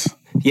first place?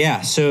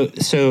 Yeah. So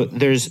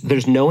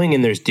there's knowing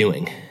and there's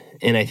doing.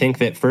 And I think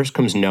that first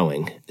comes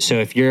knowing. So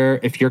if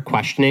you're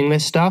questioning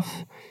this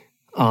stuff,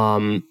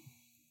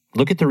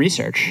 look at the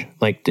research,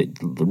 like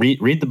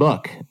read the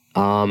book.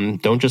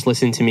 Don't just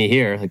listen to me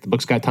here. Like, the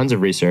book's got tons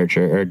of research,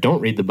 or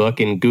don't read the book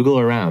and Google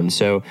around.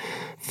 So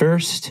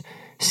first,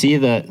 see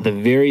the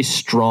very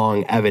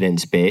strong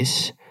evidence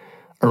base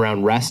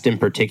around rest in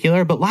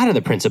particular, but a lot of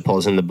the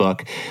principles in the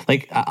book.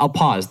 Like, I'll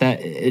pause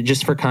that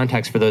just for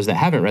context for those that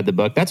haven't read the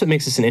book. That's what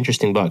makes this an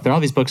interesting book. There are all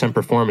these books on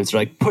performance.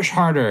 They're like, push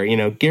harder,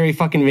 Gary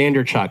fucking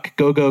Vaynerchuk,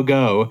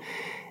 go.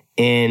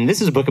 And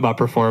this is a book about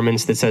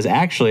performance that says,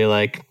 actually,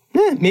 like,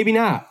 maybe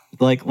not.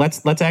 Like,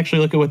 let's actually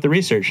look at what the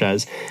research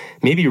says.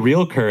 Maybe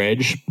real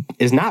courage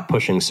is not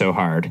pushing so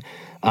hard.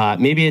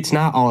 Maybe it's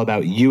not all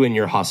about you and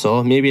your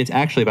hustle. Maybe it's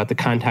actually about the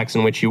context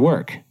in which you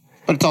work.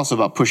 But it's also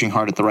about pushing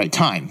hard at the right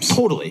times.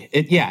 Totally.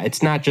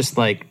 It's not just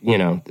like,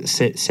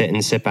 sit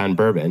and sip on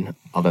bourbon,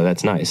 although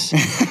that's nice.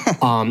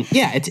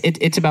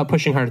 It's about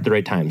pushing hard at the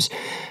right times.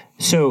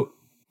 So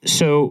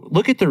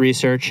look at the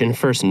research and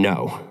first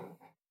know.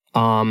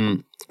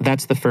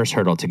 That's the first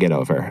hurdle to get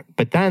over.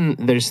 But then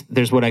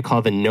there's what I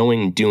call the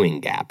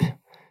knowing-doing gap,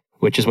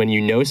 which is when you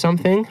know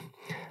something.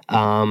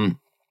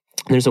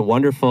 There's a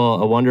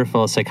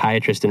wonderful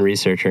psychiatrist and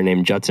researcher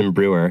named Judson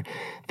Brewer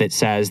that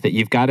says that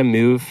you've got to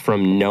move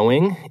from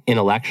knowing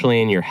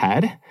intellectually in your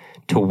head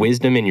to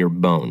wisdom in your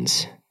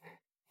bones.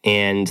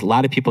 And a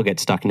lot of people get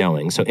stuck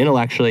knowing. So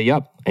intellectually,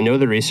 I know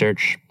the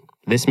research.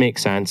 This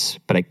makes sense,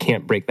 but I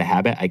can't break the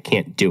habit. I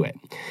can't do it.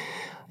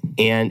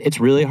 And it's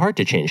really hard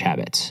to change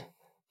habits.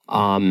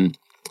 And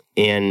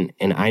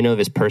I know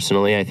this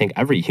personally. I think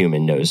every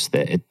human knows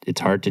that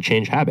it's hard to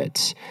change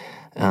habits.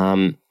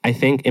 I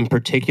think in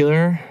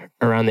particular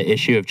around the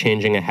issue of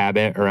changing a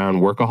habit around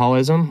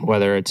workaholism,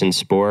 whether it's in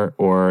sport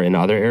or in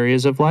other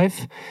areas of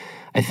life,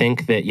 I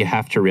think that you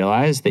have to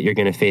realize that you're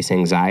going to face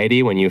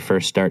anxiety when you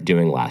first start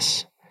doing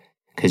less,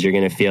 because you're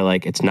going to feel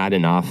like it's not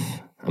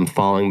enough. I'm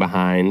falling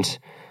behind.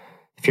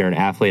 If you're an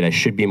athlete, I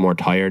should be more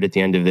tired at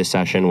the end of this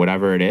session,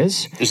 whatever it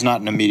is. There's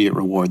not an immediate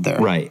reward there.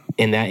 Right.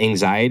 And that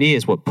anxiety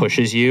is what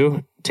pushes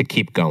you to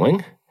keep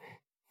going.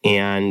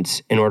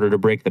 And in order to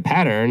break the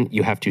pattern,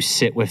 you have to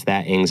sit with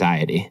that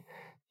anxiety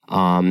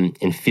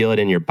and feel it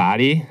in your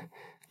body,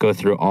 go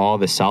through all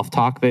the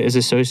self-talk that is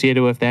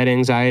associated with that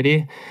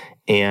anxiety,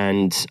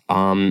 and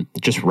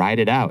just ride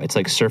it out. It's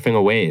like surfing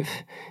a wave.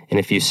 And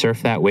if you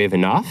surf that wave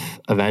enough,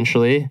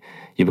 eventually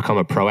you become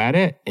a pro at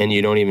it and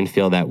you don't even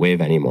feel that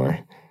wave anymore.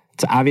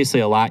 It's obviously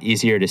a lot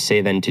easier to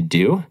say than to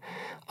do.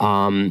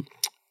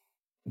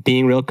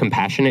 Being real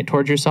compassionate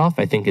towards yourself,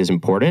 I think, is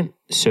important.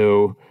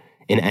 So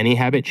in any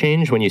habit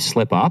change, when you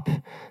slip up,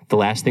 the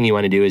last thing you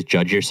want to do is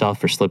judge yourself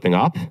for slipping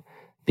up,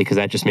 because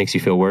that just makes you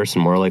feel worse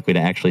and more likely to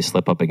actually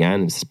slip up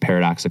again. It's this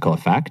paradoxical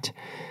effect.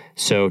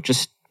 So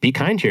just be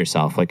kind to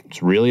yourself. Like,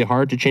 it's really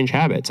hard to change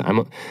habits.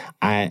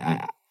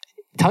 I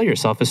tell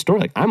yourself a story.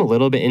 Like, I'm a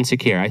little bit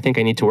insecure. I think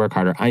I need to work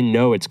harder. I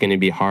know it's going to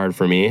be hard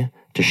for me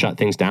to shut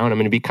things down. I'm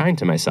going to be kind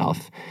to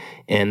myself.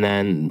 And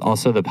then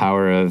also the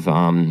power of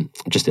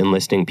just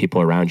enlisting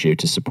people around you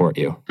to support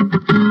you.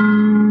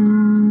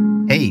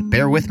 Hey,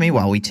 bear with me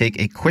while we take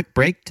a quick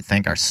break to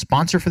thank our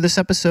sponsor for this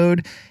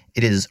episode.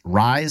 It is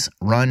Rise,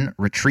 Run,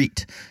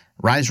 Retreat.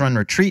 Rise, Run,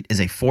 Retreat is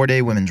a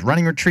 4-day women's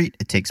running retreat.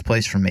 It takes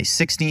place from May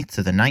 16th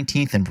to the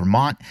 19th in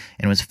Vermont,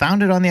 and was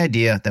founded on the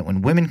idea that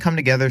when women come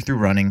together through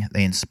running,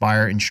 they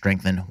inspire and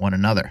strengthen one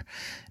another.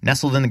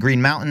 Nestled in the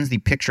Green Mountains, the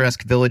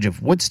picturesque village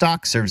of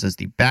Woodstock serves as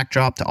the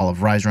backdrop to all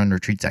of Rise, Run,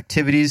 Retreat's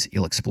activities.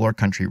 You'll explore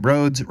country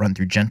roads, run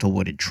through gentle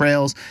wooded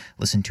trails,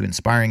 listen to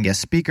inspiring guest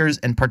speakers,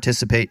 and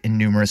participate in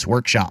numerous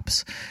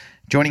workshops.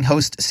 Joining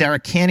host Sarah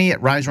Canny at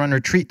Rise Run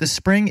Retreat this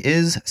spring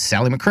is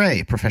Sally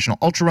McRae, professional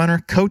ultra runner,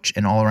 coach,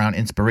 and all-around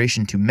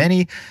inspiration to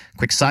many.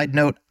 Quick side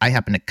note, I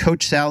happen to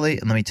coach Sally,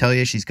 and let me tell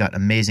you, she's got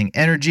amazing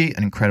energy,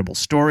 an incredible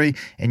story,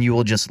 and you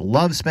will just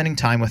love spending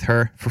time with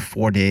her for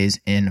 4 days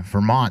in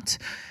Vermont.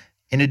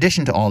 In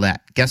addition to all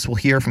that, guests will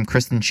hear from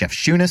Kristen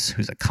Shefchunas,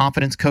 who's a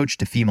confidence coach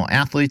to female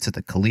athletes at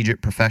the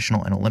collegiate,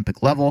 professional, and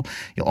Olympic level.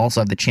 You'll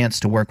also have the chance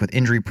to work with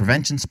injury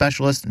prevention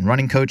specialist and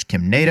running coach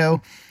Kim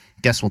Nato.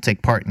 Guests will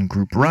take part in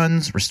group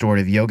runs,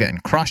 restorative yoga,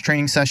 and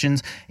cross-training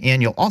sessions,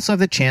 and you'll also have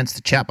the chance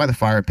to chat by the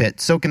fire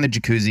pit, soak in the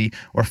jacuzzi,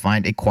 or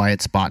find a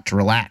quiet spot to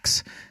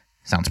relax.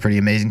 Sounds pretty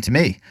amazing to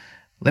me.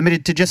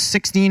 Limited to just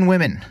 16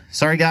 women.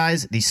 Sorry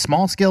guys, the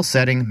small-scale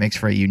setting makes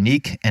for a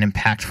unique and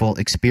impactful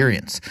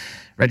experience.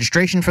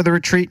 Registration for the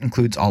retreat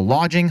includes all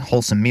lodging,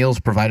 wholesome meals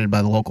provided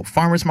by the local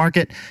farmers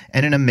market,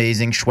 and an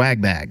amazing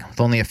swag bag.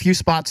 With only a few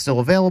spots still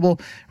available,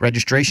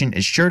 registration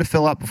is sure to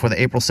fill up before the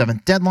April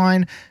 7th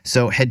deadline,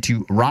 so head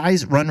to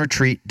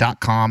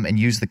riserunretreat.com and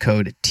use the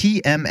code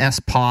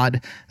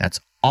TMSPOD,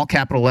 that's all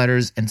capital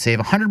letters, and save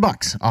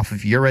 $100 off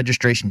of your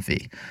registration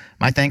fee.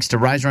 My thanks to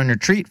Rise Run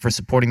Retreat for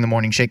supporting the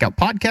Morning Shakeout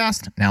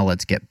podcast. Now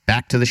let's get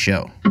back to the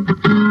show.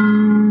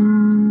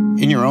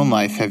 In your own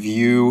life, have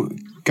you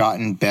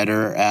gotten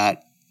better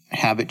at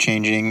habit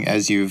changing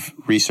as you've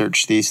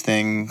researched these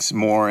things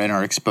more and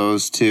are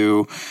exposed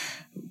to,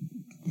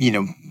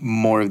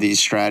 more of these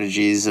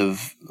strategies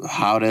of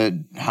how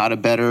to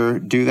better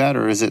do that?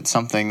 Or is it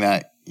something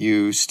that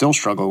you still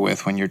struggle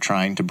with when you're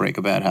trying to break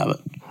a bad habit?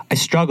 I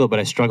struggle, but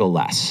I struggle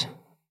less.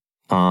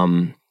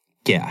 I'm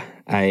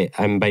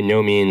by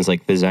no means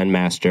like the Zen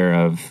master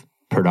of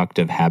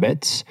productive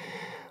habits,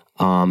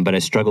 but I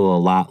struggle a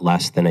lot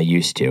less than I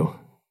used to.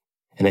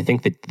 And I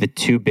think that the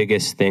two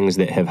biggest things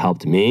that have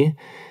helped me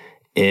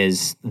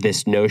is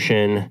this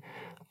notion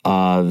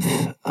of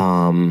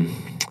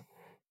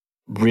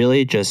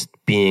really just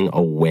being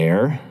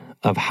aware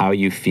of how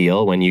you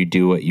feel when you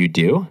do what you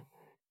do,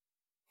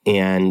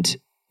 and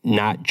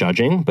not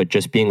judging, but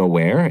just being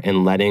aware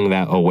and letting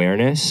that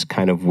awareness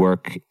kind of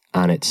work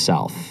on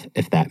itself,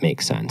 if that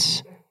makes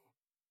sense.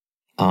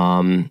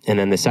 And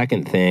then the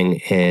second thing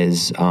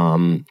is,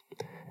 and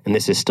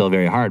this is still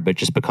very hard, but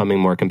just becoming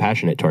more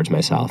compassionate towards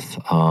myself.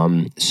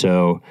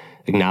 So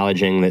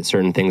acknowledging that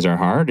certain things are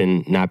hard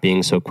and not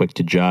being so quick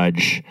to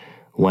judge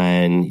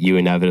when you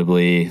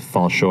inevitably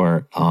fall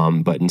short,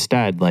 but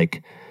instead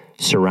like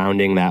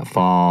surrounding that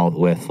fall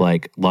with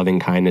like loving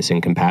kindness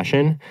and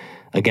compassion.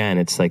 Again,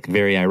 it's like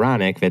very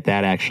ironic that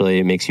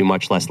actually makes you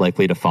much less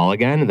likely to fall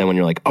again. And then when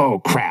you're like, oh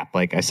crap,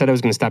 like I said I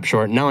was going to stop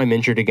short, now I'm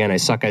injured again, I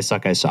suck.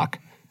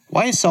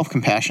 Why is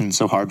self-compassion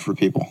so hard for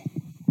people?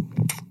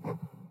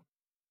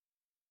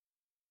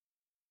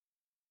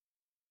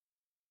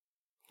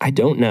 I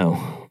don't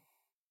know.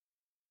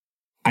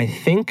 I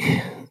think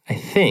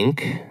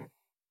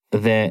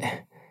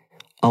that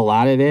a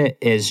lot of it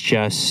is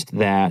just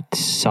that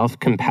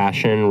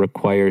self-compassion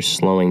requires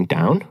slowing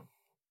down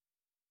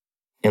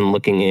and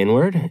looking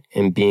inward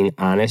and being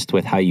honest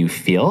with how you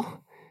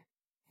feel.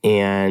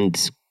 And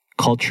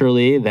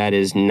culturally, that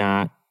is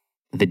not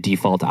the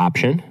default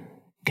option.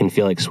 It can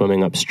feel like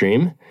swimming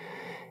upstream.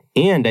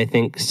 And I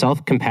think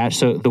self-compassion,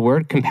 so the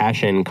word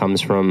compassion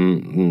comes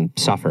from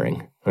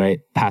suffering,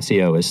 right?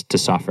 Passio is to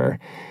suffer.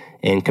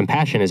 And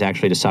compassion is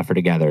actually to suffer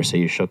together. So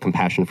you show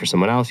compassion for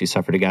someone else, you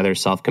suffer together.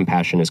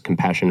 Self-compassion is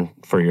compassion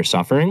for your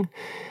suffering.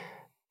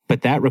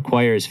 But that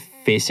requires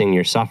facing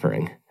your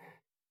suffering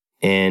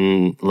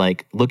and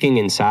like looking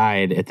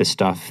inside at the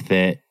stuff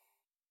that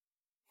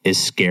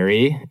is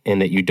scary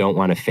and that you don't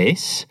want to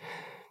face.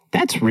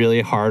 That's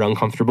really hard,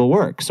 uncomfortable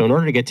work. So in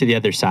order to get to the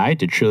other side,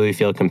 to truly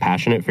feel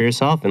compassionate for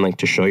yourself and like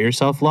to show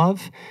yourself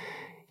love,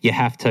 you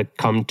have to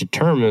come to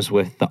terms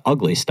with the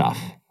ugly stuff.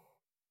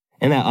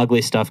 And that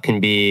ugly stuff can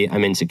be,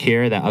 I'm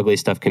insecure. That ugly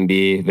stuff can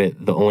be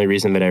that the only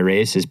reason that I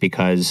race is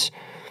because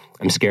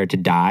I'm scared to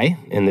die,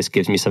 and this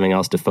gives me something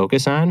else to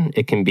focus on.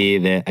 It can be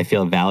that I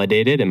feel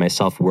validated and my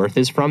self-worth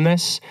is from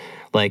this.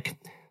 Like,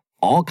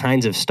 all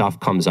kinds of stuff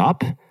comes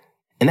up,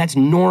 and that's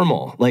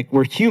normal. Like,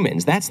 we're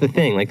humans. That's the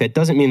thing. Like, that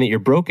doesn't mean that you're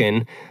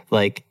broken.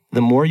 Like, the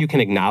more you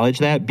can acknowledge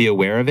that, be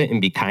aware of it, and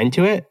be kind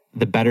to it,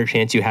 the better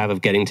chance you have of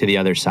getting to the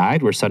other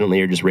side where suddenly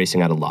you're just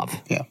racing out of love.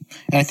 Yeah.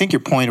 And I think your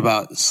point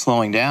about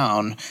slowing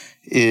down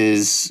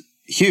is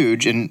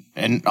huge and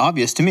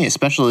obvious to me,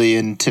 especially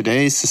in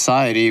today's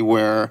society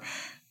where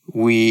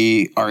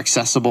we are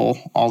accessible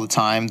all the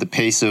time. The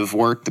pace of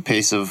work, the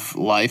pace of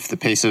life, the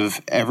pace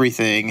of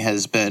everything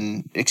has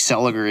been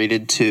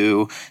accelerated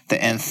to the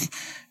nth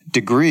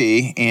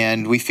degree.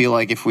 And we feel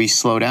like if we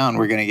slow down,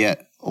 we're going to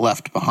get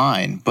left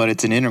behind. But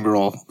it's an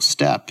integral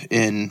step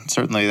in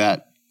certainly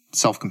that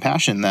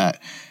self-compassion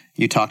that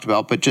you talked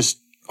about, but just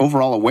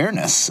overall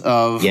awareness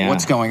of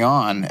what's going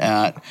on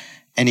at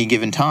any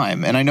given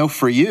time. And I know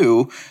for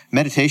you,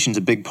 meditation's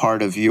a big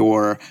part of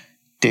your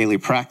daily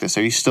practice.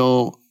 Are you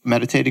still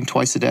meditating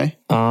twice a day?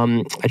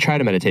 I try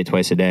to meditate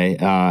twice a day.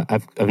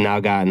 I've now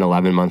got an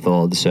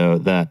 11-month-old, so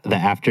the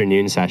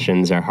afternoon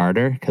sessions are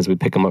harder because we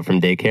pick them up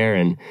from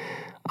daycare,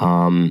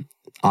 and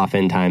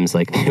oftentimes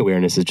like the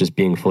awareness is just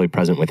being fully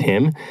present with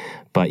him.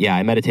 But yeah,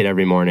 I meditate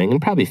every morning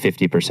and probably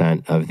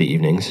 50% of the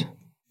evenings.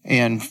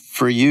 And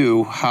for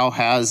you, how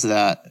has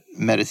that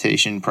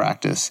meditation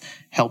practice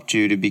helped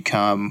you to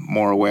become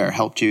more aware,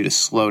 helped you to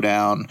slow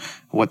down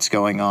what's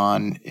going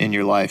on in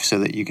your life so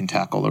that you can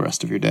tackle the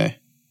rest of your day?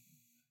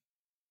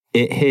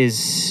 It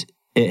has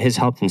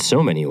helped in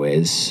so many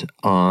ways.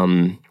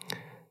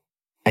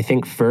 I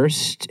think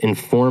first and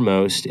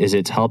foremost is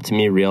it's helped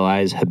me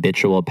realize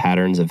habitual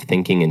patterns of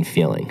thinking and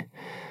feeling.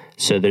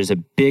 So there's a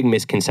big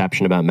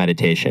misconception about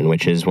meditation,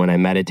 which is when I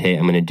meditate,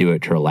 I'm going to do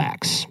it to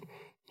relax.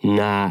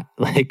 Not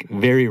like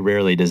very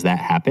rarely does that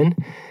happen,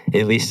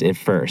 at least at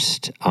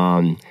first.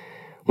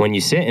 When you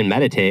sit and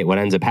meditate, what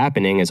ends up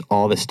happening is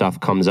all the stuff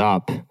comes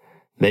up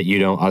that you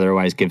don't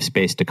otherwise give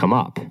space to come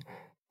up.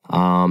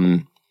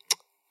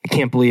 I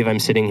can't believe I'm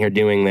sitting here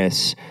doing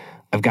this.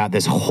 I've got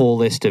this whole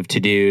list of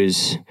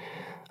to-dos.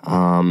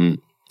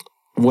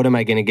 What am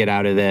I going to get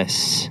out of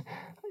this?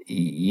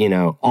 You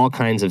know, all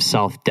kinds of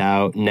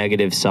self-doubt,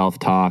 negative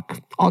self-talk,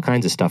 all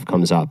kinds of stuff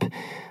comes up.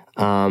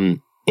 And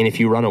if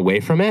you run away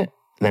from it,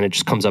 then it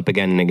just comes up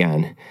again and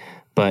again.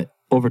 But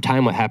over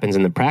time, what happens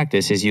in the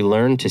practice is you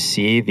learn to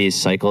see these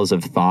cycles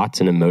of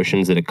thoughts and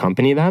emotions that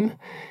accompany them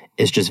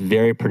as just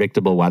very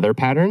predictable weather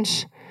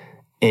patterns.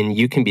 And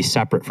you can be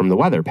separate from the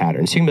weather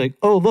patterns. So you can be like,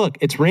 oh, look,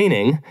 it's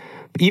raining.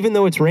 But even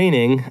though it's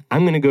raining,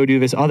 I'm going to go do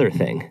this other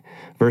thing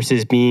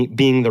versus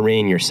being the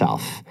rain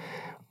yourself.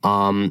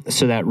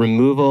 So that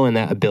removal and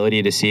that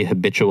ability to see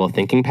habitual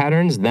thinking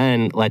patterns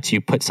then lets you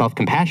put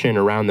self-compassion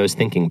around those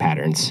thinking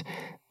patterns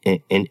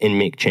and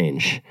make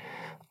change.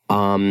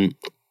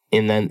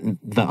 And then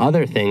the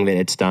other thing that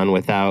it's done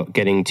without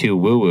getting too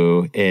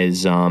woo-woo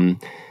is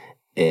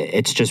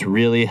it's just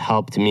really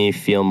helped me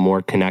feel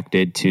more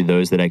connected to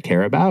those that I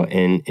care about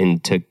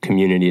and to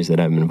communities that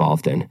I'm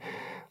involved in.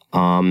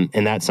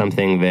 And that's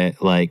something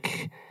that,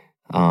 like,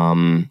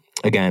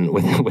 again,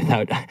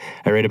 without,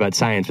 I write about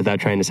science without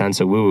trying to sound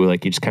so woo-woo,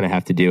 like you just kind of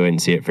have to do it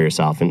and see it for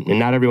yourself. And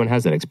not everyone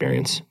has that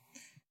experience.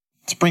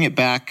 Let's bring it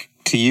back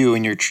to you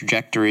and your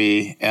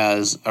trajectory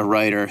as a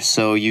writer.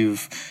 So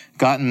you've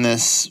gotten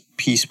this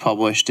piece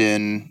published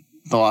in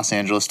the Los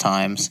Angeles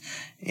Times,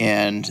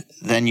 and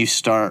then you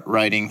start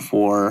writing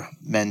for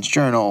Men's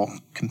Journal,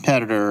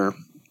 Competitor,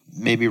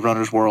 maybe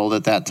Runner's World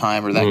at that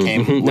time, or that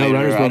came later. No,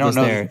 Runner's World was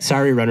there.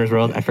 Sorry, Runner's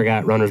World. I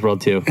forgot Runner's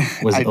World 2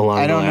 was along the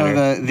ladder. I don't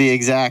know the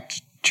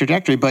exact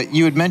trajectory, but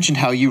you had mentioned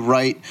how you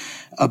write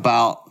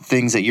about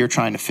things that you're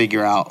trying to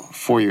figure out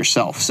for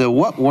yourself. So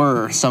what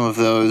were some of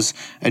those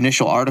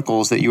initial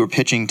articles that you were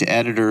pitching to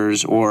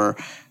editors or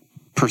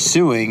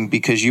pursuing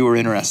because you were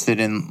interested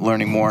in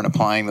learning more and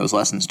applying those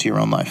lessons to your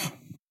own life?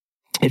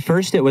 At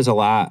first, it was a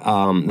lot.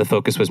 The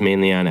focus was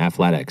mainly on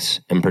athletics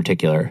in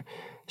particular.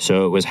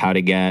 So it was how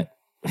to get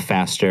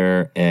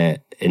faster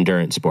at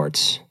endurance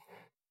sports.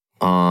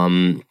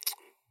 Over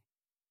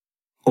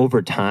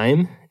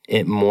time,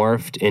 it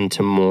morphed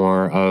into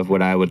more of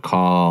what I would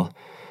call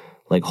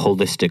like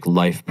holistic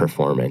life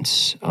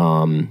performance.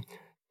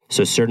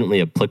 So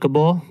certainly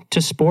applicable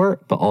to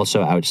sport, but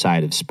also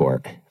outside of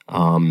sport.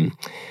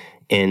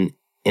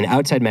 And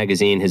Outside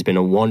Magazine has been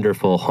a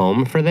wonderful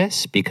home for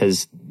this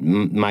because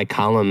my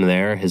column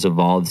there has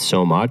evolved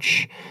so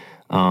much.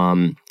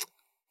 And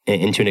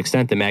to an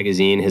extent, the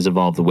magazine has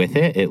evolved with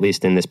it, at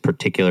least in this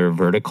particular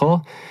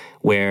vertical,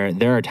 where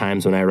there are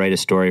times when I write a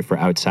story for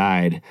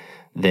Outside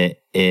that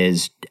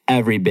is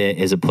every bit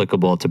as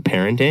applicable to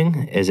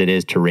parenting as it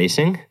is to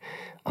racing.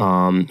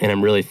 And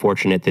I'm really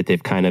fortunate that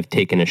they've kind of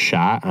taken a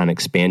shot on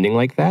expanding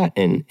like that.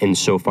 And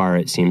so far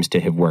it seems to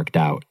have worked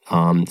out.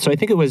 So I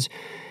think it was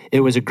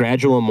a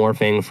gradual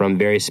morphing from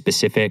very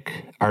specific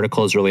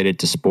articles related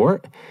to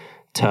sport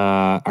to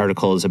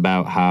articles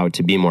about how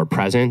to be more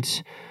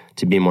present,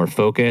 to be more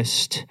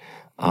focused,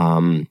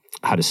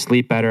 how to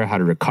sleep better, how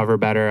to recover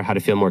better, how to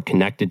feel more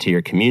connected to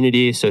your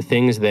community. So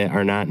things that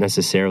are not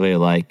necessarily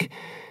like,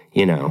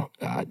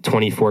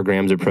 24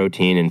 grams of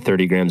protein and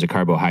 30 grams of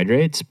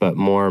carbohydrates, but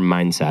more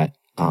mindset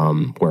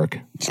work.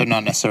 So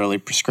not necessarily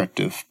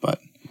prescriptive, but...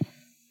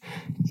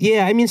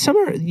 Yeah, I mean, some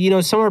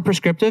are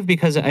prescriptive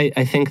because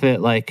I think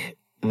that like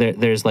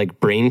there's like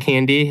brain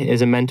candy,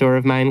 as a mentor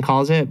of mine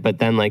calls it, but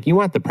then like you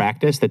want the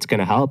practice that's going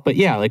to help. But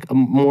yeah, like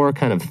more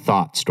kind of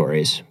thought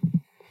stories.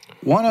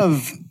 One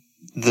of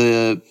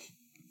the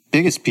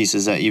biggest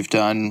pieces that you've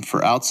done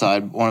for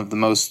Outside, one of the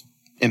most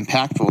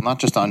impactful, not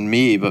just on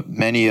me, but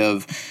many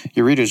of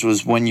your readers,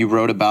 was when you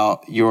wrote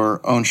about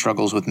your own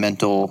struggles with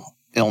mental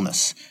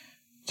illness.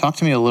 Talk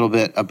to me a little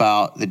bit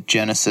about the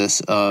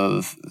genesis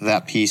of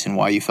that piece and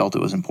why you felt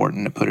it was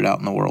important to put it out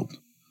in the world.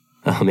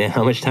 Oh man,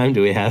 how much time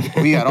do we have?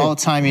 We got all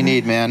the time you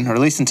need, man, or at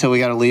least until we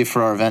got to leave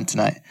for our event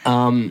tonight.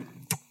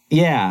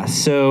 Yeah.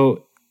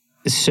 So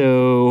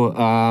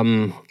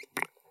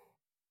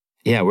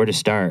where to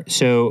start?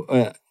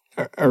 So,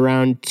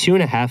 around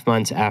 2.5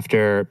 months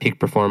after Peak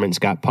Performance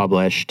got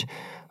published,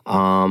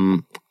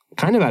 kind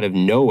of out of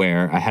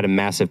nowhere, I had a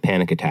massive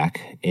panic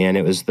attack, and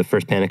it was the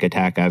first panic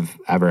attack I've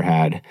ever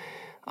had.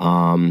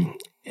 And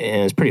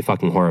it's pretty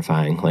fucking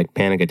horrifying. Like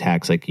panic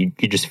attacks, like you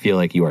just feel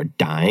like you are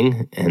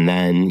dying, and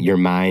then your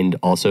mind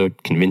also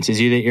convinces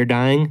you that you're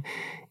dying,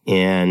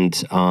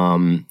 and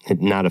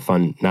not a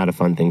fun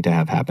thing to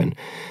have happen.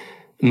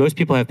 Most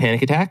people have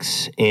panic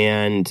attacks,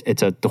 and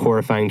it's a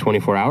horrifying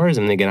 24 hours,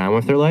 and they get on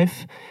with their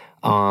life.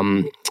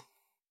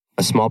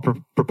 A small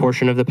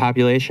proportion of the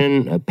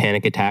population,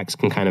 panic attacks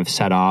can kind of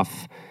set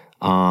off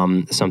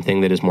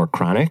something that is more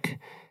chronic.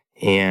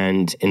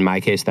 And in my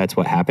case, that's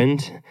what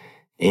happened.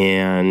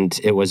 And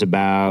it was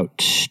about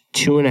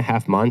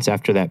 2.5 months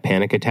after that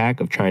panic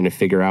attack of trying to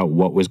figure out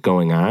what was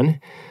going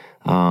on.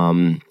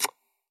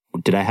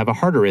 Did I have a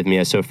heart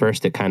arrhythmia? So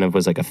first it kind of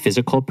was like a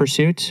physical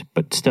pursuit,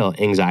 but still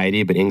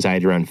anxiety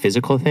around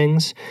physical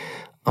things.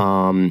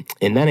 And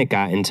then it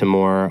got into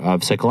more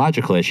of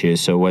psychological issues.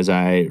 So was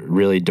I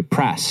really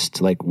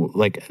depressed? Like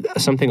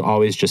something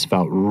always just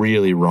felt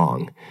really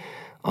wrong,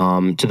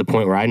 to the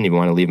point where I didn't even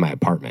want to leave my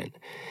apartment.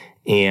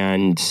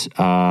 And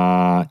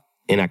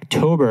in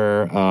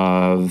October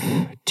of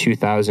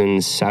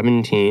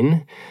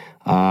 2017,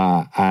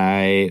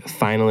 I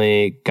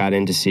finally got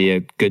in to see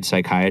a good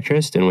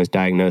psychiatrist and was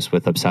diagnosed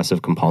with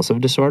obsessive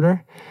compulsive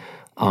disorder.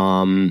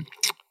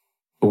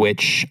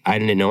 Which I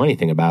didn't know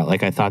anything about.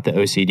 Like I thought that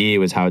OCD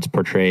was how it's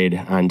portrayed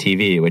on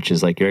TV, which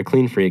is like you're a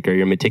clean freak or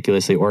you're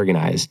meticulously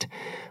organized.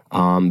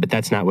 But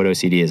that's not what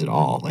OCD is at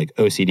all. Like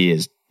OCD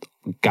is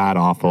god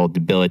awful,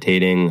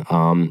 debilitating.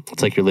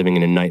 It's like you're living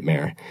in a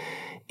nightmare.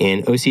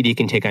 And OCD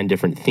can take on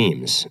different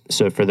themes.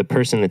 So for the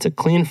person that's a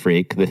clean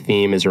freak, the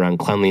theme is around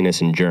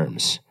cleanliness and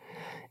germs.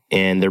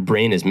 And their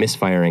brain is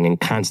misfiring and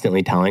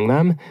constantly telling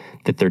them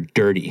that they're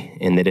dirty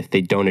and that if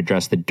they don't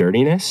address the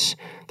dirtiness,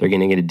 they're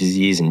going to get a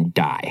disease and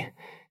die.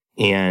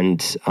 And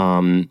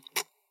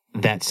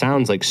that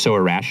sounds like so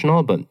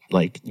irrational, but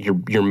like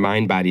your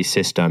mind-body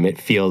system,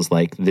 it feels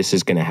like this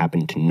is going to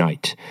happen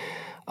tonight.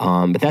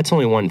 But that's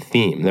only one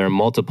theme. There are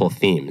multiple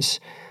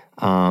themes.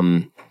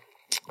 My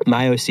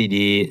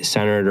OCD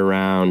centered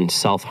around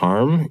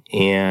self-harm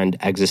and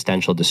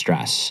existential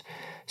distress.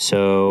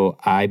 So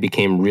I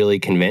became really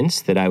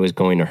convinced that I was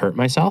going to hurt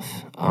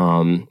myself.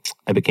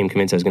 I became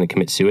convinced I was going to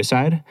commit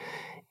suicide.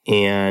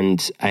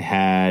 And I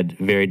had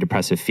very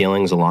depressive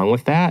feelings along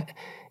with that,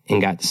 and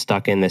got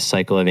stuck in this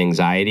cycle of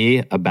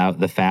anxiety about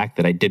the fact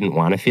that I didn't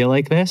want to feel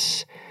like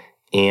this,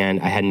 and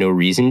I had no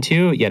reason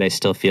to, yet I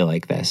still feel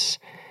like this.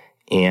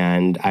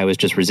 And I was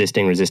just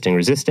resisting,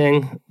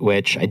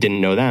 which I didn't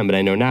know then, but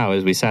I know now,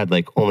 as we said,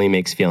 like only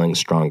makes feelings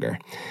stronger.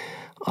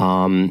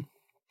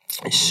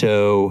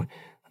 So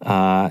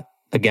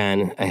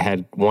again, I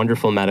had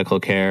wonderful medical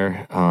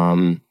care,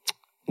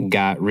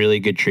 got really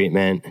good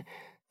treatment,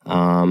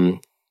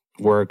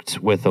 worked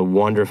with a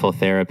wonderful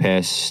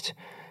therapist,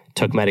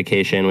 took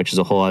medication, which is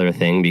a whole other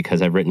thing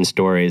because I've written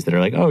stories that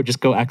are like, oh, just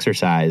go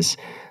exercise.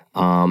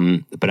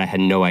 But I had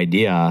no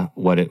idea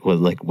what it was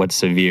like, what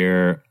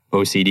severe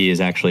OCD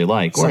is actually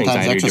like. Sometimes or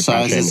anxiety exercise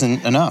or depression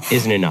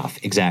isn't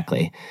enough.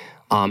 Exactly.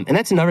 And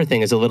that's another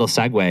thing, is a little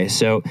segue.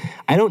 So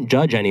I don't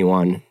judge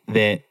anyone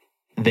that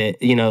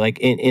like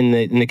in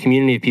the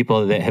community of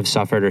people that have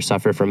suffered or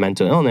suffer from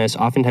mental illness.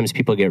 Oftentimes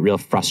people get real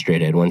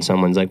frustrated when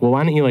someone's like, well,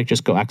 why don't you like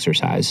just go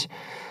exercise?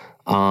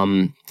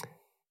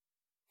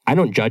 I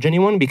don't judge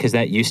anyone because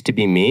that used to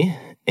be me,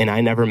 and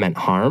I never meant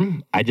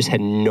harm. I just had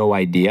no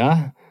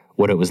idea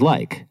what it was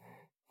like.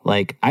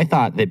 Like, I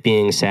thought that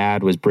being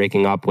sad was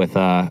breaking up with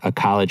a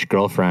college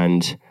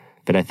girlfriend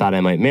that I thought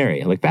I might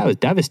marry. Like, that was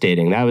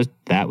devastating.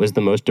 That was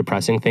the most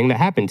depressing thing that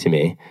happened to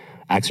me.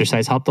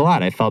 Exercise helped a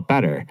lot. I felt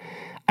better.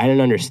 I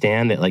didn't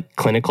understand that like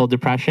clinical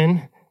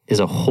depression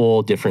is a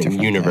whole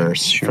different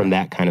universe from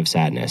that kind of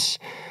sadness.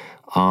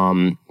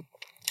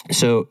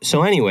 So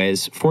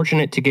anyways,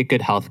 fortunate to get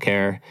good health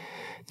care.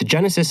 The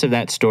genesis of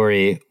that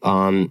story,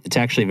 it's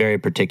actually very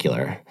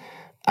particular.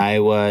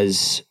 It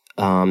was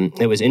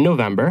in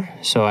November,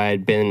 so I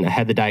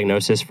had the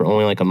diagnosis for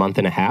only like a month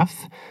and a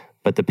half,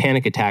 but the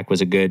panic attack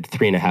was a good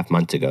 3.5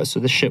 months ago. So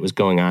this shit was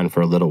going on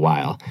for a little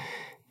while.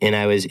 And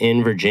I was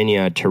in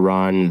Virginia to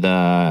run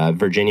the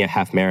Virginia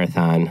Half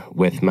Marathon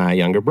with my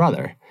younger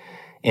brother.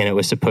 And it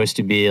was supposed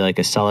to be like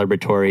a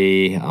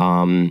celebratory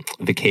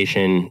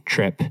vacation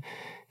trip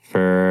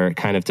for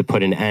kind of to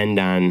put an end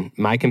on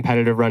my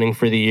competitive running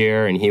for the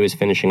year. And he was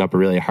finishing up a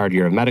really hard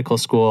year of medical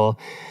school.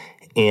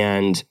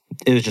 And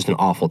it was just an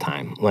awful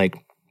time. Like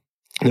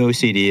the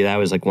OCD, that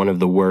was like one of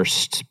the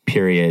worst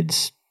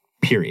periods,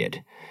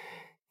 period.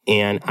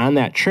 And on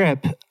that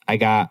trip, I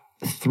got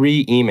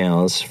 3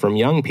 emails from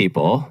young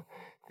people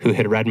who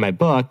had read my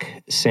book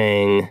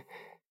saying,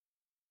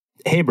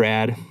 "Hey,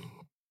 Brad,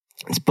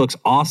 this book's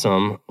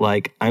awesome.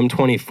 Like, I'm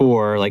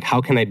 24. Like,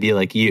 how can I be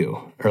like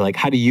you? Or like,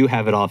 how do you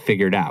have it all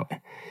figured out?"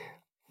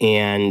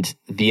 And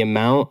the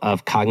amount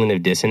of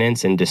cognitive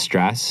dissonance and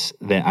distress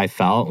that I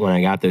felt when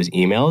I got those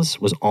emails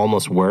was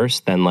almost worse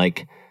than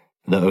like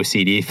the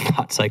OCD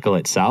thought cycle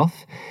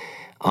itself.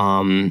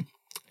 And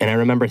I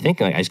remember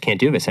thinking, like, I just can't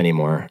do this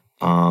anymore.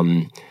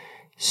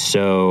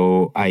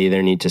 So I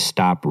either need to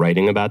stop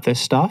writing about this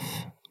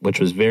stuff, which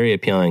was very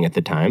appealing at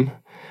the time,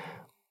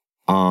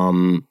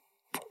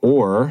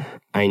 or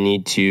I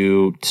need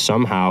to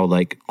somehow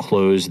like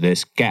close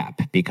this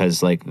gap,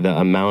 because like the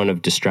amount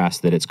of distress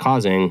that it's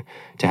causing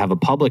to have a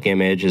public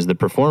image as the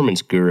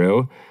performance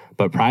guru,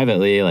 but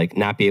privately like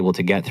not be able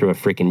to get through a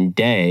freaking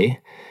day.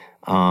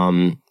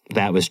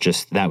 That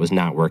was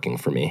not working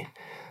for me.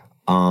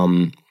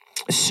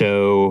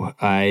 So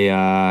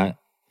I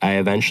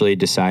eventually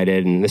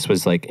decided, and this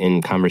was like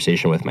in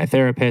conversation with my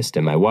therapist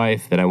and my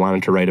wife, that I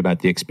wanted to write about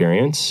the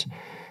experience,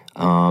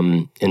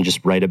 and just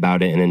write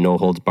about it in a no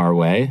holds bar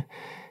way.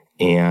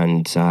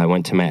 And I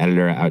went to my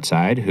editor at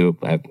Outside, who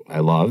I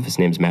love. His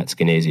name's Matt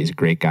Skenazy. He's a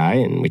great guy.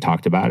 And we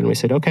talked about it and we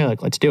said, okay,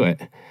 like, let's do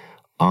it.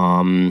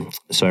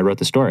 So I wrote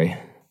the story.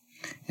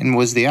 And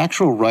was the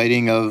actual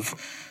writing of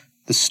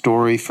the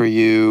story for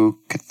you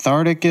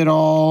cathartic at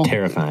all?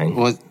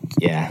 Terrifying.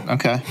 Yeah.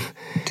 Okay.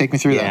 Take me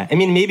through that. I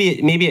mean,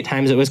 maybe at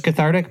times it was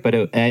cathartic,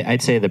 but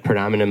I'd say the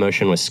predominant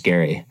emotion was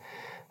scary.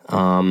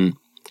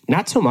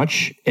 Not so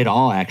much at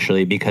all,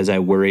 actually, because I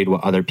worried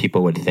what other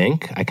people would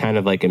think. I kind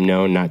of like am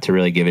known not to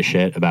really give a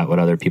shit about what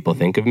other people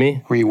think of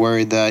me. Were you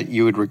worried that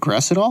you would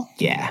regress at all?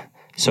 Yeah.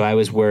 So I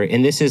was worried,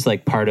 and this is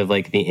like part of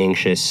like the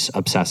anxious,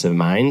 obsessive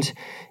mind,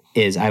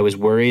 is I was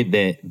worried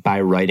that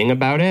by writing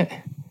about it,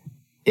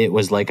 it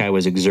was like I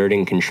was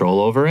exerting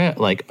control over it.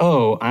 Like,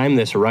 oh, I'm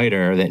this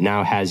writer that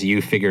now has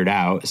you figured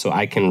out, so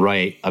I can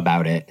write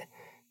about it.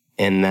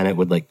 And then it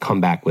would like come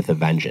back with a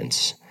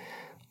vengeance.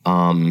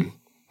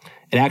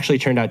 It actually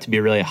turned out to be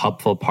a really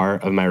helpful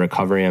part of my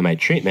recovery and my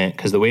treatment,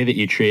 because the way that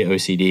you treat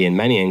OCD and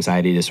many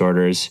anxiety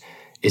disorders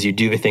is you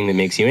do the thing that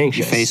makes you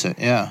anxious. You face it,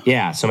 yeah.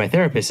 Yeah, so my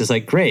therapist is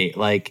like, great,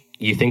 like,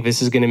 you think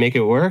this is going to make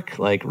it work?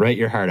 Like, write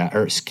your heart out.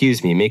 Or,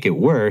 excuse me, make it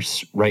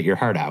worse, write your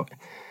heart out.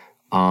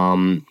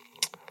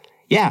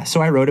 Yeah,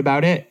 so I wrote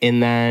about it,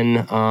 and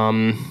then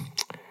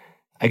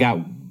I got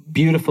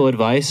beautiful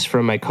advice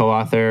from my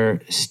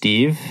co-author,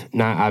 Steve,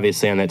 not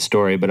obviously on that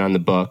story, but on the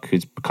book,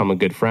 who's become a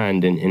good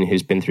friend and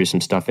who's been through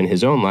some stuff in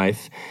his own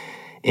life.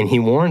 And he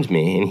warned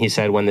me, and he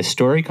said, when the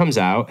story comes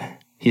out,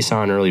 he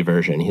saw an early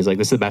version. He's like,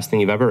 this is the best thing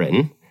you've ever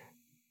written.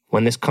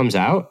 When this comes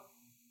out,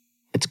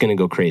 it's going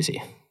to go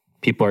crazy.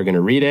 People are going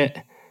to read it.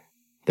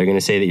 They're going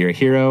to say that you're a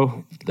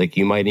hero. Like,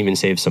 you might even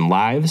save some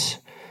lives.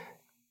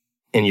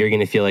 And you're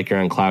going to feel like you're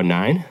on cloud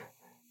 9.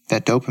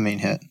 That dopamine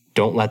hit.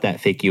 Don't let that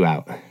fake you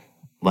out.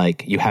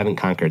 Like, you haven't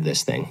conquered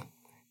this thing.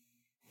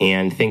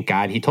 And thank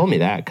God he told me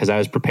that, because I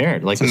was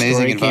prepared. Like, the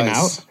story came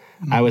out.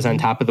 I was on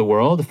top of the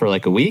world for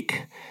like a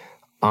week.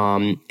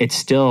 It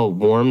still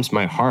warms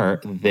my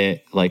heart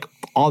that like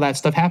all that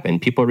stuff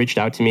happened. People reached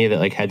out to me that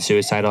like had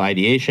suicidal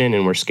ideation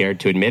and were scared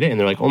to admit it. And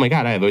they're like, oh my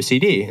God, I have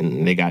OCD.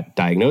 And they got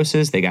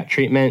diagnosis, they got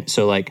treatment.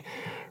 So like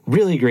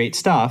really great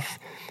stuff.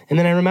 And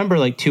then I remember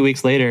like 2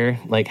 weeks later,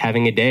 like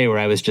having a day where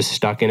I was just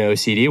stuck in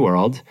OCD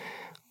world.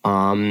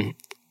 And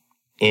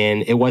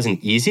it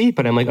wasn't easy,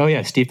 but I'm like, oh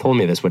yeah, Steve told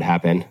me this would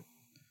happen.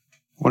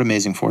 What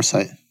amazing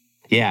foresight.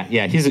 Yeah.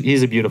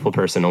 He's a beautiful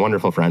person, a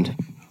wonderful friend.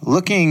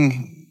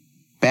 Looking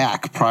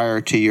back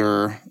prior to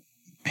your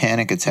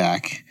panic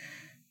attack,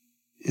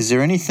 is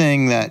there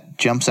anything that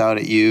jumps out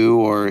at you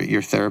or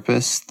your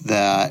therapist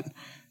that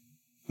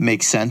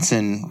makes sense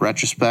in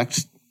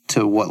retrospect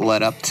to what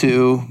led up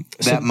to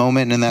that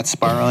moment and that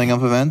spiraling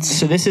of events?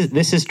 So this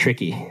is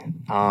tricky.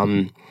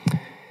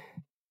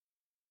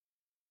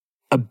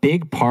 A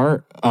big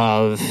part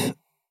of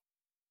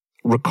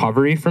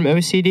recovery from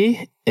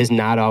OCD is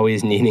not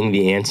always needing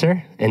the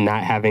answer and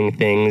not having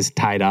things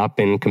tied up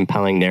in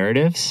compelling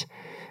narratives,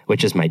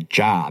 which is my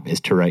job, is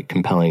to write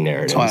compelling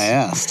narratives. That's why I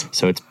asked.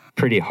 So it's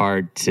pretty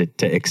hard to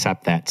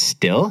accept that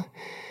still.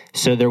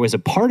 So there was a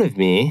part of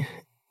me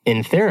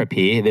in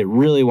therapy that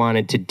really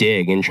wanted to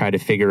dig and try to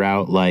figure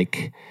out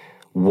like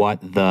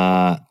what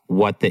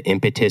the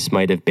impetus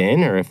might have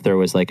been, or if there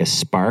was like a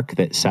spark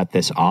that set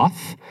this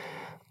off.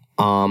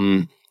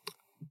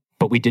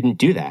 But we didn't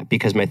do that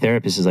because my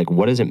therapist is like,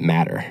 what does it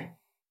matter?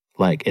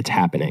 Like, it's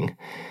happening.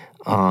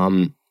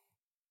 I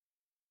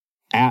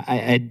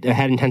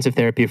had intensive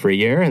therapy for a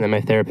year, and then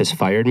my therapist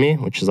fired me,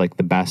 which is like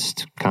the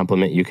best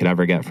compliment you could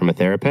ever get from a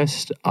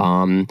therapist.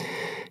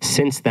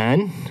 Since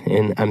then,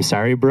 and I'm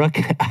sorry, Brooke,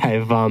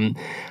 I've done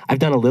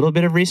a little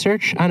bit of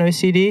research on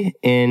OCD,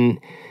 and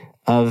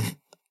of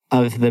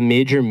the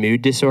major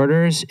mood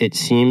disorders, it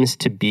seems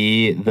to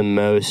be the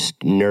most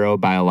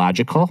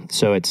neurobiological.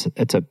 So it's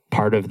a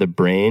part of the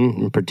brain,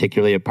 and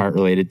particularly a part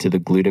related to the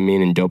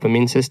glutamine and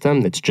dopamine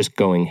system that's just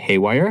going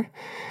haywire.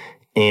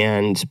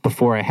 And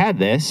before I had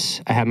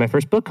this, I had my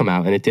first book come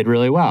out and it did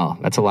really well.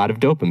 That's a lot of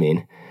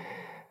dopamine.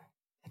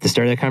 At the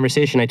start of the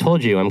conversation, I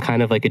told you I'm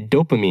kind of like a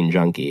dopamine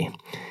junkie.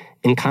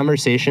 In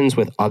conversations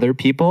with other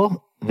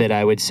people that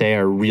I would say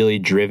are really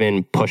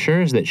driven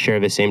pushers that share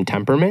the same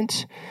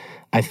temperament,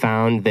 I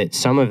found that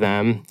some of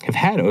them have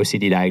had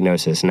OCD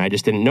diagnosis and I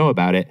just didn't know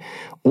about it,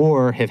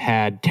 or have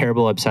had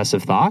terrible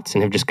obsessive thoughts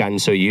and have just gotten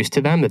so used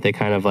to them that they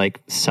kind of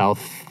like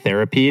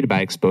self-therapied by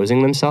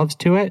exposing themselves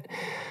to it.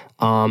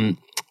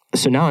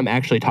 So now I'm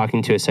actually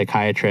talking to a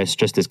psychiatrist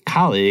just as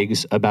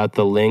colleagues about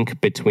the link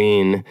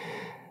between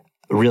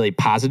really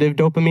positive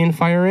dopamine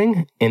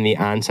firing and the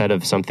onset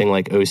of something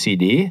like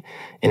OCD.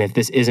 And if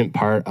this isn't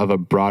part of a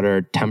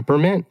broader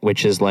temperament,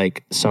 which is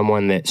like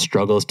someone that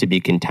struggles to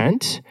be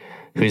content,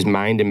 whose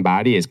mind and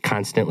body is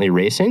constantly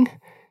racing.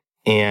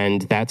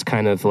 And that's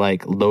kind of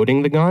like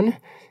loading the gun.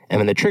 And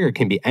then the trigger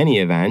can be any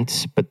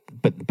event, but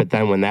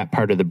then when that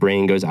part of the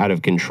brain goes out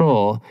of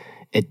control,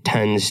 it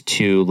tends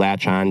to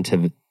latch on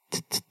to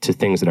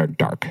things that are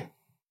dark.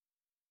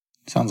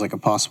 Sounds like a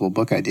possible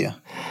book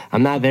idea.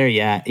 I'm not there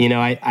yet. You know,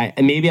 I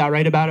maybe I'll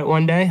write about it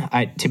one day.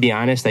 To be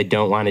honest, I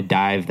don't want to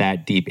dive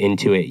that deep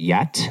into it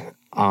yet.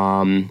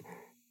 And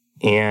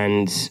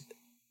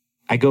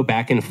I go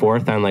back and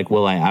forth on like,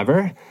 will I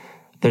ever?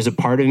 There's a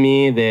part of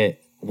me that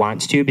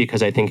wants to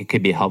because I think it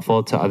could be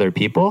helpful to other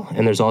people.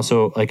 And there's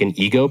also like an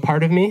ego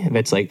part of me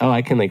that's like, oh,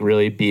 I can like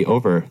really be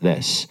over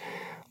this.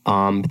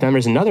 But then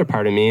there's another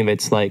part of me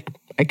that's like,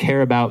 I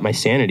care about my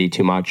sanity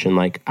too much. And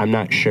like, I'm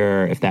not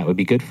sure if that would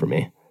be good for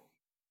me.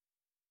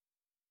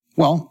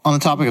 Well, on the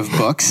topic of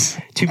books.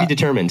 To be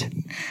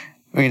determined.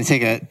 We're going to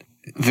take a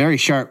very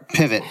sharp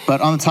pivot,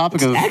 but on the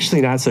topic of...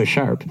 actually not so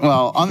sharp.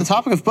 Well, on the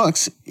topic of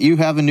books, you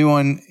have a new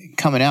one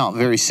coming out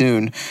very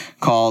soon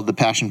called The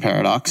Passion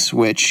Paradox,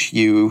 which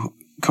you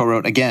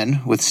co-wrote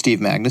again with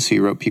Steve Magnus, who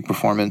you wrote Peak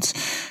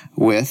Performance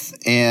with.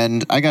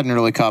 And I got an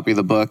early copy of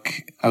the book.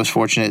 I was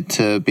fortunate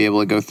to be able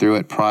to go through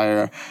it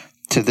prior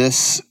to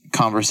this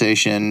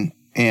conversation,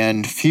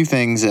 and a few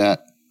things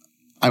that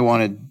I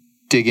want to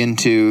dig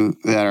into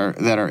that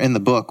are in the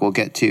book we'll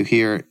get to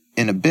here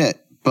in a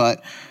bit.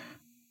 But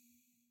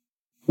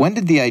when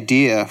did the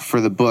idea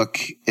for the book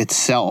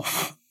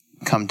itself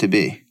come to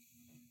be?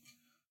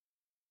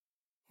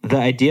 The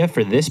idea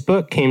for this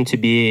book came to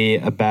be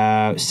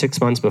about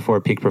 6 months before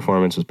Peak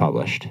Performance was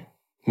published,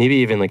 maybe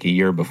even like a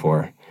year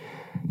before.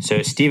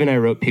 So Steve and I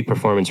wrote Peak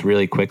Performance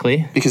really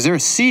quickly. Because there are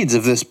seeds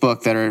of this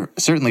book that are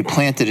certainly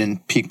planted in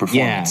Peak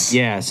Performance.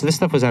 Yeah. So this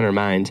stuff was on our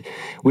mind.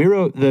 We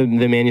wrote the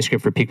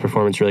manuscript for Peak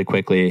Performance really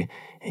quickly,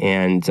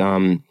 and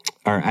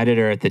our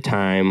editor at the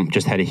time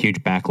just had a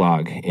huge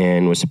backlog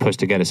and was supposed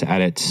to get us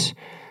edits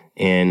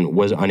and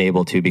was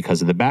unable to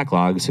because of the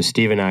backlog. So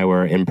Steve and I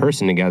were in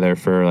person together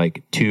for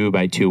like 2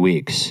 by 2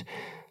 weeks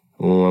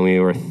when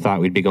we thought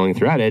we'd be going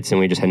through edits,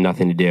 and we just had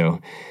nothing to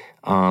do.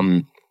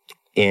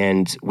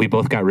 And we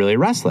both got really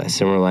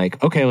restless, and we're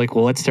like, okay, like,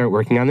 well, let's start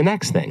working on the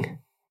next thing.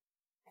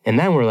 And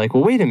then we're like,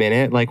 well, wait a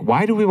minute, like,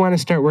 why do we want to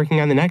start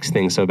working on the next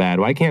thing so bad?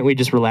 Why can't we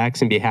just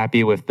relax and be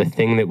happy with the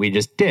thing that we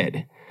just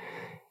did?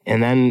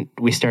 And then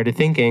we started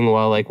thinking,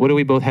 well, like, what do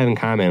we both have in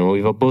common? Well,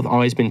 we've both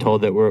always been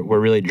told that we're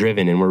really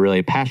driven and we're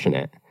really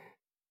passionate.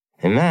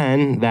 And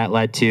then that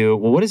led to,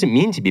 well, what does it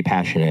mean to be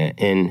passionate?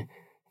 And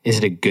is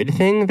it a good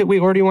thing that we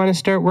already want to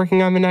start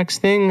working on the next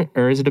thing,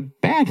 or is it a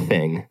bad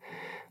thing?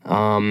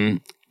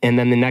 And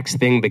then the next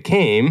thing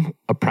became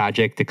a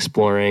project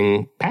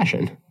exploring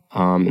passion.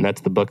 And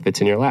that's the book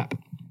that's in your lap.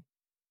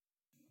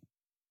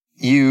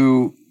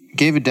 You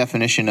gave a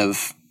definition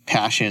of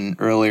passion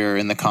earlier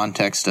in the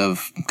context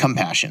of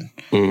compassion.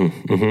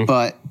 Mm-hmm.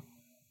 But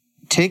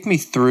take me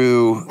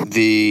through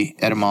the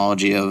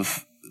etymology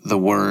of the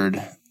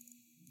word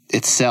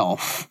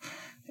itself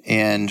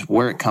and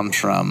where it comes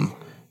from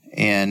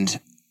and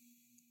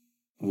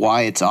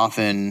why it's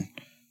often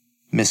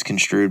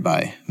misconstrued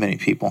by many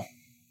people.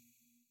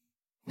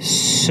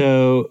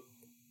 So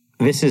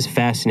this is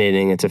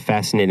fascinating. It's a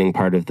fascinating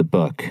part of the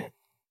book.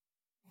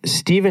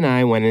 Steve and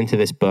I went into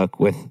this book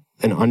with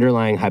an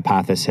underlying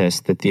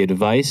hypothesis that the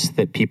advice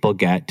that people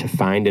get to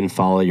find and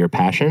follow your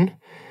passion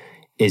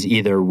is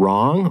either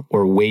wrong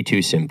or way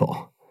too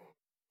simple.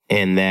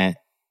 And that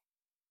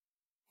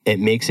it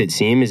makes it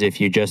seem as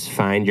if you just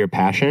find your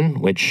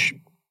passion, which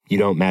you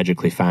don't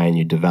magically find,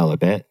 you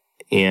develop it.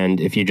 And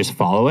if you just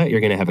follow it,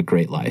 you're going to have a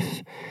great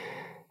life.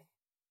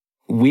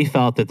 We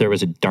felt that there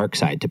was a dark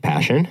side to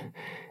passion,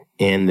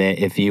 and that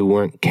if you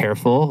weren't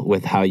careful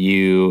with how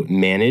you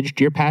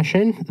managed your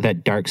passion,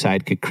 that dark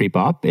side could creep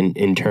up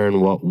and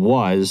turn what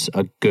was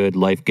a good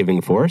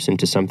life-giving force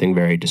into something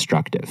very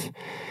destructive.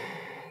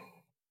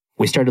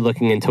 We started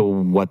looking into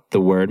what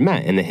the word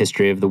meant and the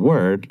history of the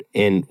word,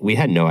 and we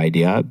had no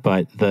idea,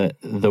 but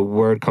the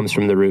word comes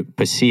from the root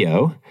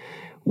passio,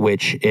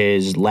 which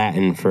is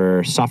Latin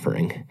for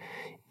suffering,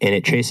 and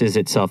it traces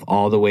itself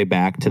all the way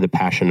back to the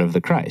Passion of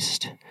the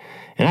Christ.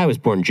 And I was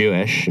born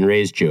Jewish and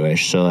raised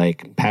Jewish, so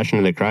like Passion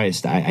of the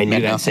Christ, I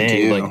knew that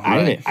saying. Like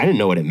right. I didn't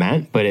know what it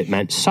meant, but it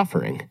meant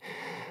suffering.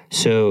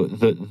 So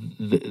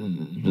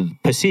the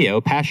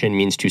passio, passion,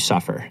 means to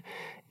suffer.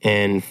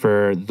 And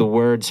for the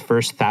word's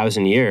first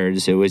 1,000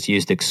 years, it was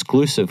used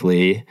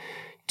exclusively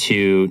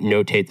to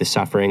notate the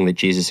suffering that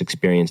Jesus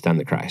experienced on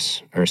the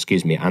cross,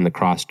 on the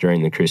cross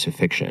during the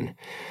crucifixion.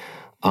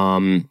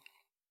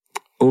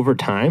 Over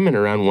time, and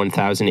around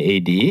 1000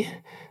 AD,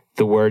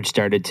 the word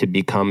started to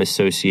become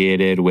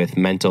associated with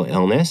mental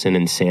illness and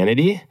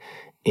insanity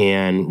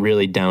and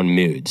really down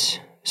moods.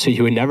 So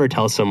you would never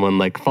tell someone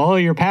like, follow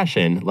your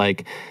passion.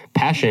 Like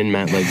passion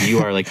meant like you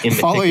are like in the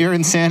follow your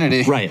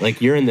insanity. Right.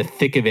 Like you're in the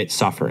thick of it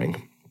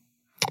suffering.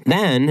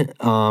 Then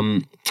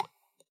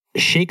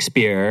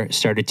Shakespeare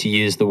started to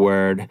use the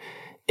word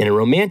in a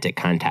romantic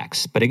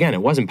context. But again,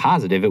 it wasn't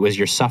positive. It was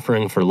you're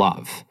suffering for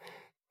love.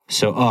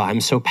 So,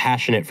 I'm so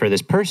passionate for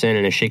this person,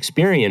 and a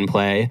Shakespearean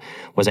play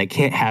was I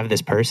can't have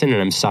this person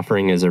and I'm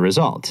suffering as a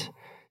result.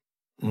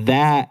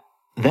 That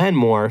then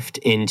morphed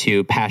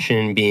into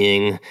passion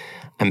being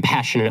I'm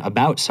passionate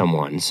about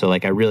someone. So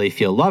like I really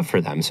feel love for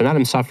them. So not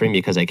I'm suffering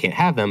because I can't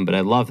have them, but I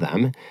love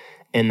them.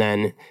 And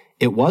then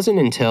it wasn't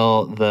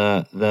until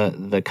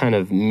the kind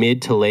of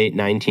mid to late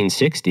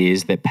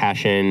 1960s that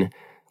passion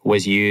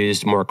was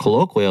used more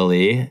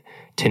colloquially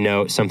to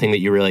note something that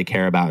you really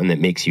care about and that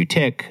makes you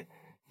tick,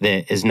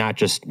 that is not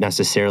just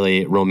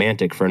necessarily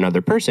romantic for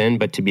another person,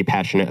 but to be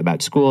passionate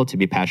about school, to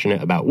be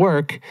passionate about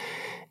work.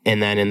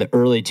 And then in the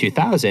early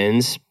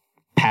 2000s,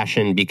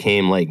 passion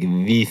became like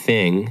the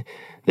thing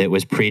that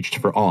was preached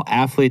for all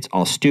athletes,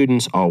 all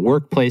students, all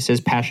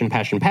workplaces. Passion,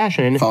 passion,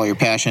 passion. Follow your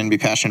passion, be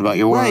passionate about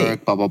your work,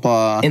 right. Blah, blah,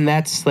 blah. And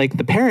that's like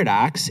the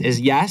paradox is,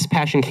 yes,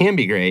 passion can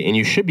be great and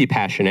you should be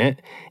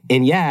passionate.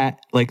 And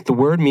yet, like the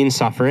word means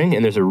suffering,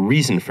 and there's a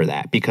reason for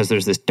that because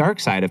there's this dark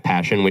side of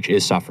passion, which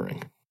is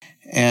suffering.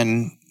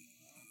 And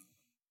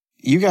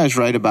you guys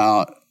write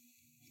about,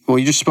 well,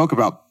 you just spoke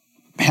about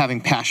having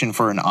passion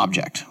for an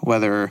object,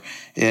 whether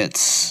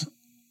it's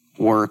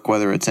work,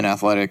 whether it's an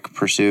athletic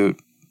pursuit,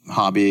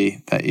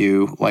 hobby that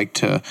you like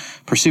to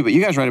pursue, but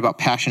you guys write about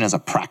passion as a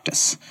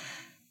practice.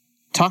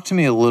 Talk to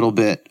me a little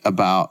bit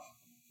about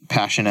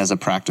passion as a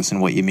practice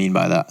and what you mean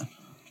by that.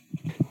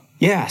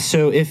 Yeah.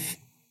 So if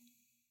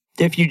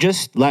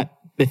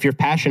you're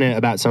passionate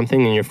about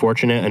something and you're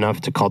fortunate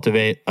enough to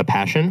cultivate a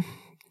passion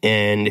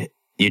and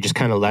you just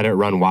kind of let it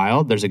run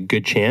wild, there's a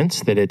good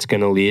chance that it's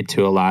going to lead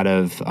to a lot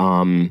of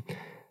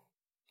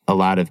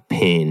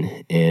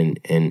pain and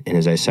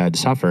as I said,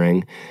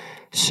 suffering.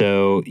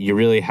 So you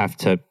really have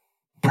to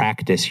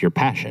practice your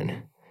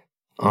passion.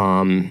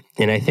 And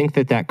I think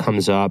that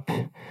comes up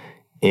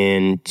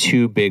in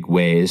two big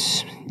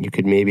ways. You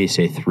could maybe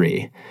say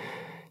three.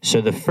 So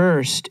the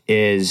first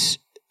is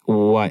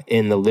what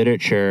in the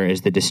literature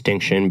is the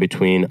distinction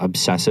between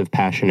obsessive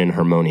passion and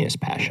harmonious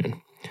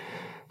passion.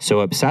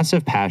 So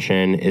obsessive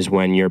passion is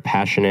when you're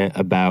passionate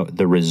about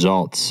the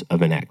results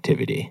of an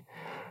activity.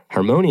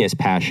 Harmonious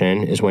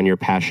passion is when you're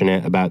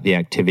passionate about the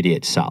activity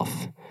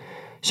itself.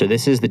 So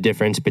this is the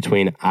difference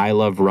between I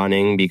love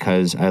running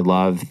because I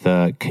love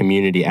the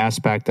community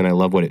aspect and I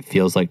love what it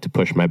feels like to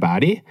push my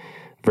body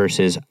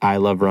versus I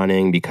love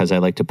running because I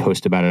like to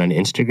post about it on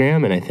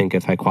Instagram and I think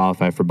if I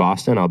qualify for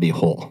Boston, I'll be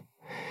whole.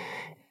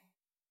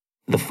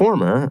 The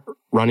former,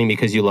 running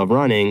because you love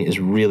running, is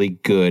really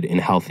good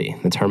and healthy.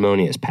 That's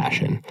harmonious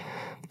passion.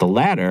 The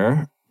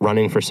latter,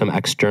 running for some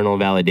external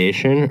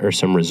validation or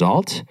some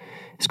result,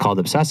 is called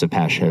obsessive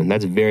passion.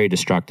 That's very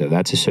destructive.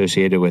 That's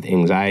associated with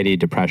anxiety,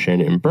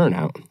 depression, and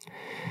burnout.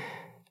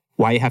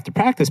 Why you have to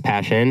practice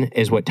passion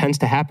is what tends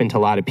to happen to a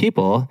lot of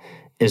people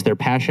is their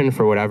passion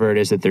for whatever it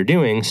is that they're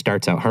doing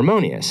starts out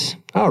harmonious.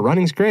 Oh,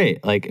 running's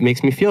great. Like, it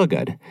makes me feel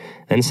good.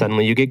 Then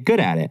suddenly you get good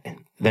at it.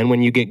 Then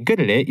when you get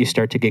good at it, you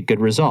start to get good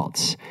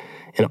results.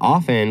 And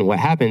often what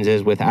happens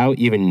is without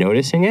even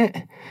noticing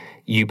it,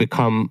 you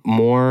become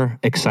more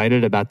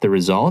excited about the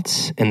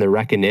results and the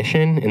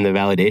recognition and the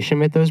validation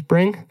that those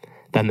bring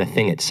than the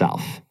thing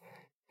itself.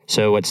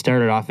 So what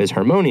started off as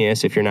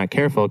harmonious, if you're not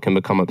careful, can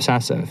become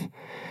obsessive.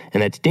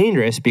 And that's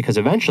dangerous because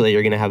eventually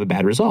you're going to have a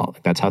bad result.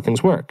 That's how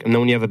things work. And then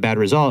when you have a bad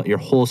result, your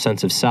whole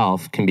sense of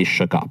self can be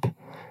shook up.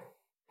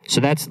 So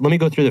let me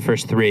go through the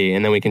first three,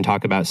 and then we can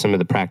talk about some of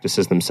the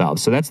practices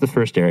themselves. So that's the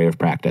first area of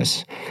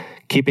practice,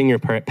 keeping your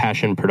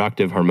passion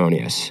productive,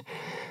 harmonious.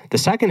 The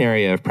second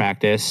area of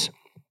practice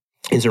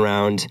is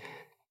around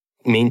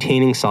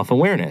maintaining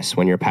self-awareness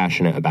when you're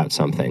passionate about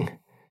something.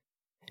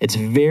 It's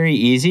very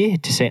easy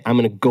to say, I'm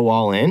going to go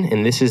all in,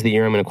 and this is the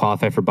year I'm going to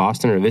qualify for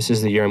Boston, or this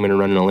is the year I'm going to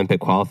run an Olympic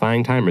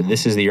qualifying time, or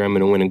this is the year I'm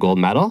going to win a gold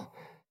medal,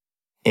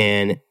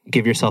 and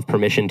give yourself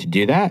permission to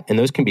do that. And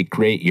those can be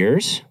great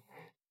years.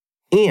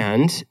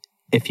 And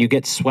if you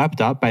get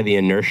swept up by the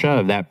inertia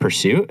of that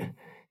pursuit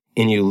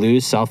and you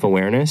lose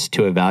self-awareness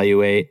to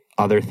evaluate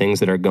other things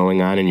that are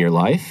going on in your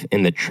life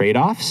and the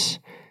trade-offs,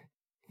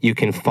 you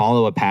can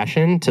follow a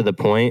passion to the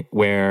point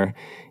where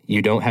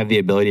you don't have the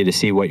ability to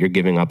see what you're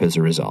giving up as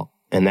a result.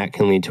 And that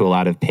can lead to a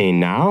lot of pain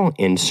now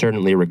and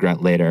certainly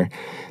regret later.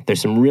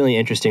 There's some really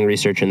interesting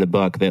research in the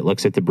book that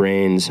looks at the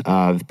brains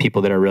of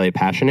people that are really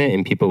passionate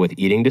and people with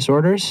eating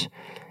disorders,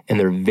 and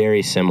they're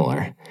very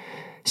similar.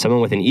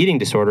 Someone with an eating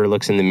disorder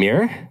looks in the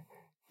mirror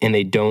and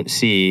they don't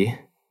see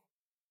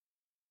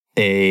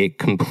a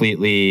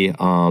completely,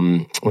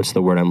 what's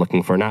the word I'm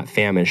looking for? Not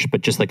famished,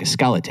 but just like a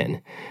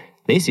skeleton.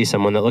 They see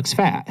someone that looks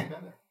fat.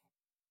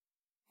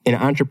 An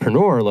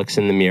entrepreneur looks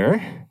in the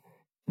mirror.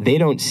 They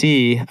don't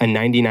see a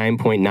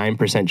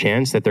 99.9%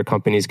 chance that their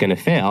company is going to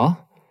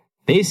fail.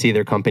 They see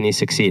their company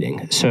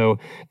succeeding. So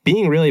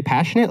being really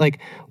passionate,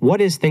 like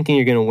what is thinking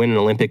you're going to win an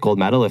Olympic gold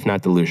medal if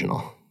not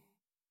delusional?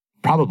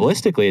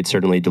 Probabilistically, it's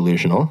certainly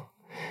delusional.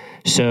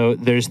 So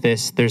there's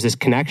this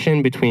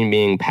connection between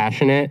being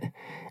passionate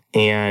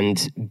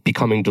and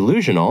becoming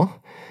delusional.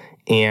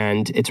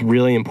 And it's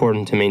really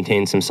important to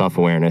maintain some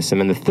self-awareness.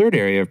 And then the third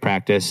area of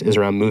practice is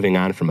around moving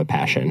on from a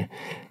passion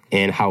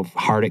and how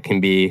hard it can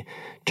be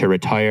to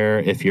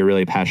retire if you're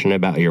really passionate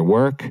about your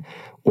work,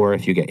 or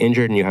if you get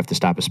injured and you have to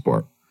stop a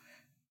sport.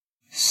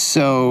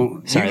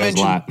 So sorry, that was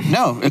a lot.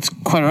 No, it's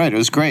quite all right. It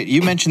was great.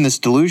 You mentioned this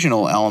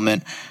delusional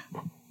element.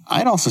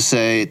 I'd also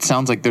say it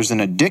sounds like there's an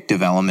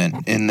addictive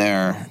element in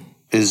there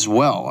as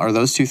well. Are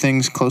those two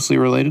things closely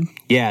related?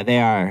 Yeah, they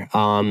are.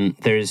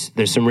 There's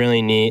some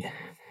really neat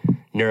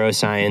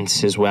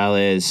neuroscience as well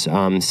as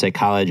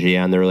psychology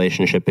on the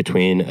relationship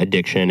between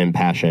addiction and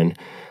passion.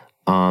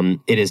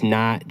 It is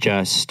not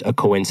just a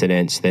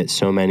coincidence that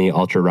so many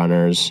ultra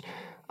runners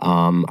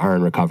are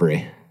in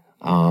recovery.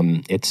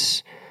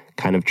 It's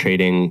kind of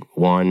trading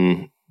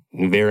one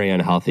very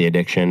unhealthy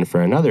addiction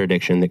for another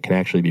addiction that can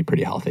actually be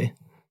pretty healthy.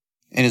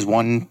 And is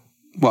one,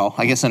 well,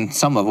 I guess on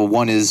some level,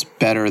 one is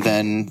better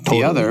than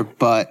the other,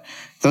 but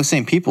those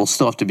same people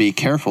still have to be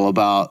careful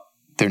about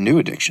their new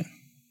addiction.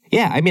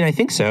 Yeah, I mean, I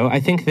think so.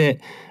 I think that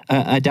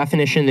a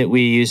definition that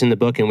we use in the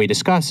book and we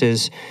discuss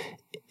is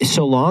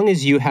so long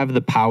as you have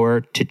the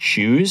power to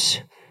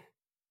choose,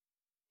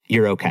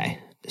 you're okay.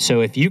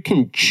 So if you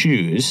can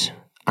choose,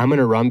 I'm going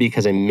to run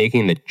because I'm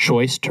making the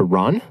choice to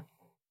run,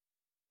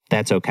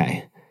 that's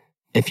okay.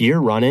 If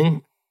you're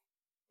running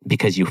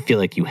because you feel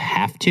like you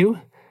have to,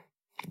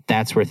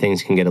 that's where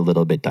things can get a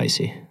little bit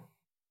dicey.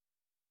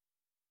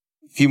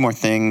 A few more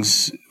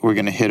things we're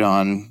going to hit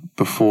on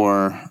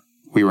before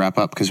we wrap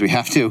up because we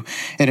have to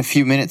in a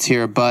few minutes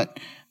here, but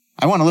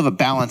I want to live a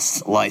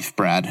balanced life,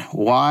 Brad.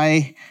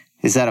 Why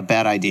is that a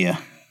bad idea?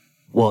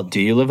 Well,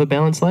 do you live a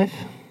balanced life?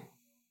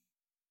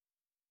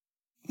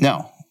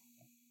 No.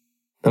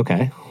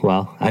 Okay.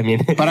 Well, I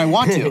mean... But I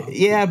want to.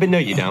 Yeah, but no,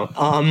 you don't.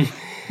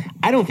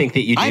 I don't think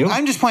that you do.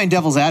 I'm just playing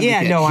devil's advocate.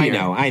 Yeah, no, here.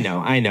 I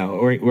know.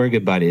 We're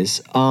good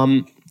buddies.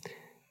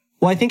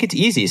 Well, I think it's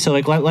easy. So,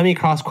 like, let me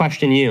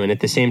cross-question you, and at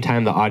the same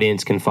time, the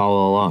audience can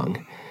follow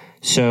along.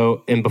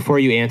 So, and before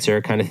you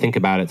answer, kind of think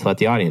about it to let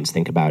the audience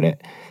think about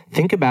it.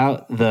 Think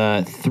about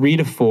the 3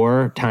 to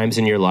 4 times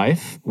in your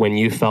life when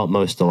you felt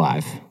most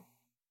alive. Do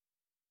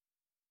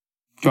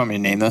you want me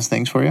to name those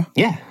things for you?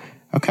 Yeah.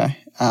 Okay.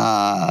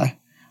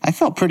 I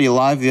felt pretty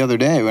alive the other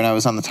day when I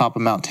was on the top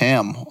of Mount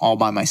Tam all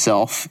by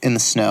myself in the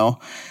snow,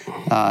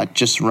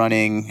 just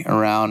running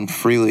around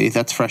freely.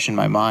 That's fresh in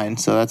my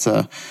mind. So that's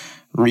a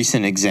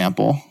recent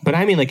example. But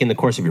I mean like in the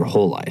course of your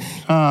whole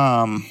life.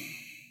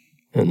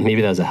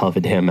 Maybe that was a hell of a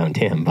day on Mount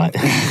Tam, but...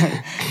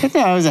 Yeah,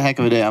 it was a heck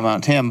of a day on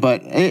Mount Tam.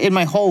 But in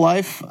my whole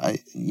life, I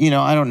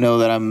don't know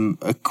that I'm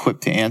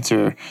equipped to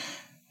answer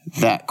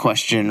that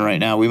question right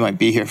now. We might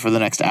be here for the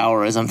next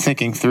hour as I'm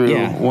thinking through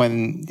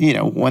when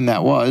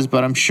that was.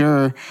 But I'm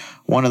sure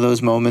one of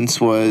those moments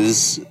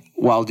was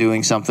while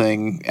doing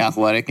something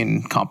athletic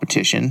in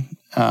competition.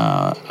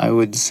 I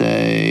would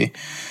say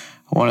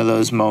one of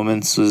those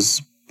moments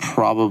was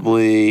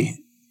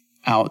probably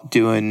out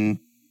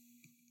doing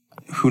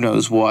who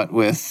knows what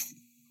with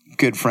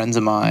good friends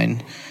of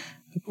mine,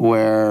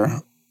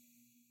 where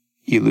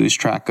you lose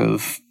track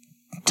of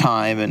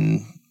time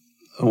and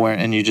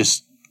you're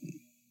just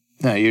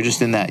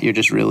in that. You're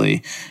just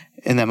really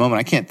in that moment.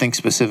 I can't think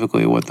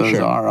specifically what those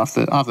are off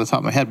the top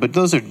of my head, but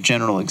those are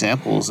general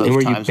examples of and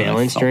were times you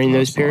balanced during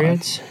those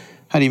periods?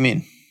 How do you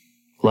mean?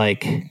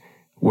 Like,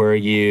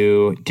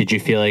 Did you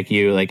feel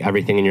like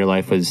everything in your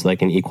life was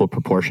like in equal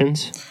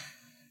proportions?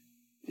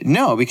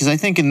 No, because I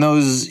think in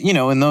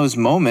those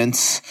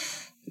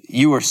moments,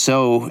 you were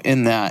so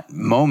in that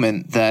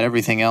moment that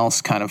everything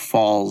else kind of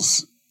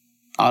falls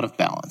out of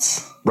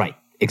balance. Right.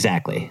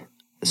 Exactly.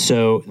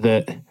 So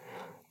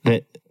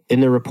in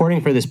the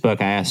reporting for this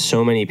book, I asked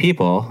so many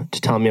people to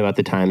tell me about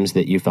the times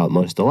that you felt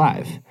most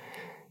alive.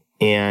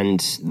 And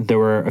there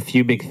were a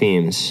few big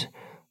themes.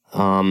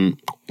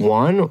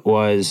 One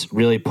was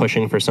really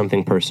pushing for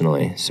something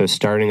personally. So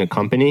starting a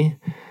company,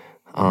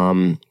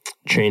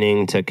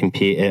 training to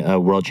compete at a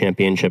world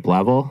championship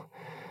level.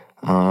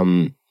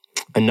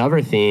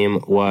 Another theme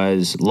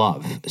was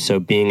love. So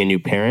being a new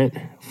parent,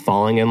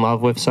 falling in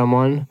love with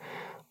someone.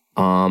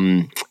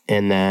 And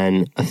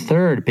then a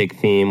third big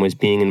theme was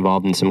being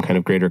involved in some kind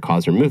of greater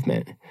cause or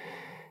movement.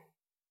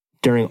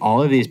 During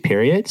all of these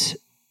periods,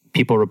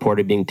 people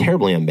reported being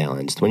terribly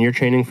unbalanced. When you're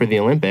training for the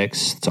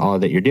Olympics, it's all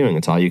that you're doing.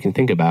 It's all you can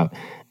think about.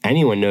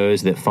 Anyone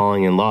knows that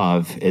falling in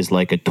love is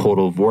like a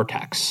total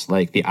vortex.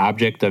 Like the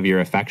object of your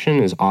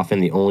affection is often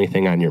the only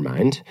thing on your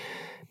mind.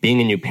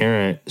 Being a new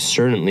parent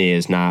certainly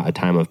is not a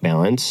time of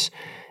balance.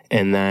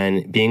 And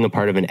then being a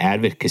part of an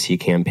advocacy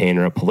campaign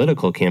or a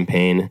political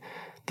campaign,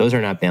 those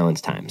are not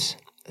balanced times.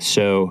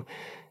 So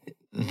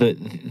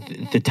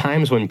the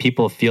times when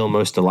people feel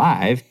most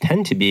alive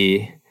tend to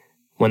be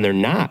when they're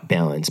not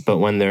balanced, but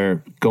when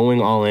they're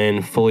going all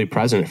in, fully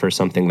present for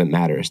something that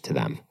matters to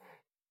them.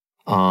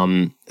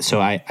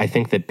 So I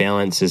think that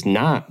balance is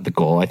not the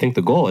goal. I think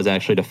the goal is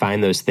actually to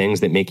find those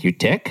things that make you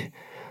tick.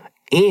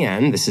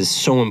 And this is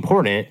so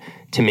important,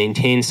 to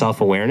maintain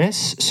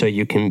self-awareness so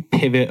you can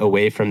pivot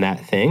away from that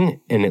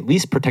thing and at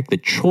least protect the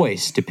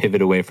choice to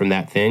pivot away from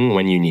that thing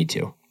when you need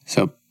to.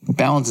 So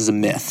balance is a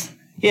myth.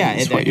 Yeah,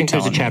 I think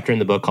there's a chapter in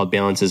the book called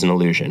Balance is an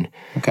Illusion.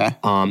 Okay.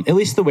 At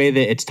least the way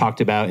that it's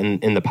talked about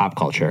in the pop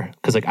culture.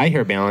 Because like I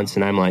hear balance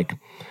and I'm like,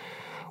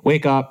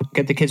 wake up,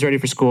 get the kids ready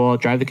for school,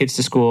 drive the kids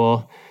to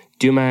school,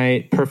 do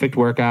my perfect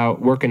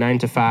workout, work a 9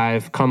 to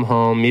 5, come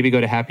home, maybe go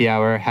to happy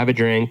hour, have a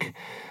drink,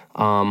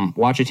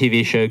 watch a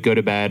TV show, go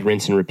to bed,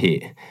 rinse and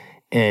repeat.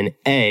 And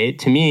A,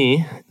 to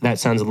me, that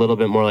sounds a little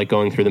bit more like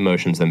going through the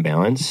motions than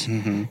balance.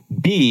 Mm-hmm.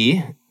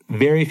 B,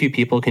 very few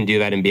people can do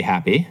that and be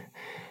happy.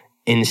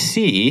 And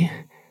C,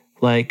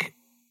 like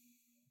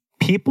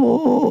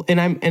people,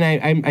 and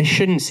I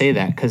shouldn't say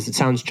that because it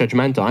sounds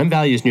judgmental. I'm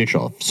values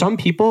neutral. Some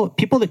people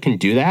that can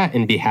do that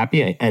and be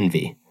happy, I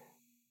envy.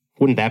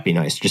 Wouldn't that be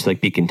nice? Just like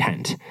be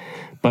content.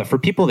 But for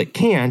people that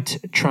can't,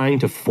 trying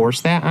to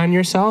force that on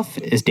yourself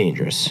is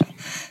dangerous.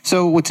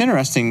 So what's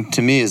interesting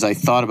to me is I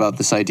thought about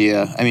this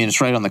idea. I mean,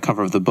 it's right on the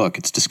cover of the book.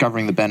 It's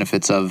discovering the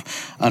benefits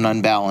of an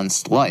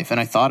unbalanced life. And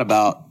I thought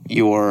about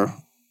your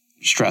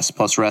stress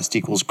plus rest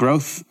equals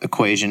growth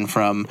equation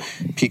from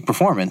peak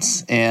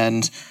performance.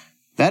 And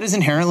that is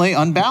inherently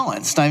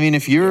unbalanced. I mean,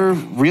 if you're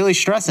really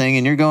stressing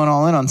and you're going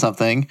all in on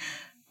something,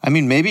 I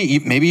mean, maybe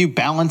you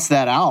balance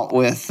that out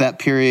with that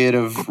period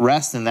of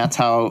rest, and that's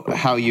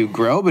how you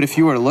grow. But if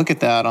you were to look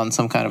at that on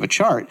some kind of a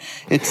chart,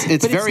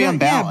 it's very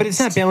unbalanced. Yeah, but it's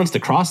not balanced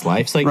across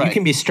life. It's like You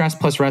can be stress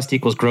plus rest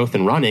equals growth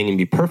and running and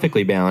be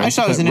perfectly balanced. I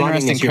thought it was an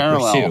interesting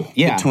parallel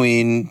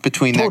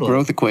between that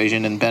growth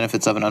equation and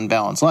benefits of an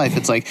unbalanced life.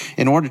 It's like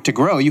in order to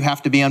grow, you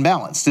have to be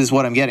unbalanced, is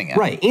what I'm getting at.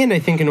 Right. And I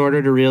think in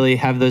order to really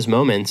have those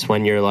moments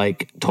when you're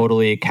like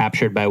totally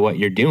captured by what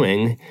you're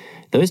doing,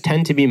 those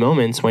tend to be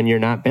moments when you're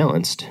not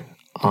balanced.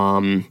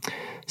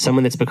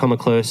 Someone that's become a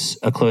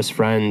close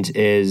friend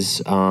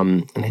is,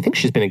 and I think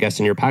she's been a guest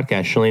on your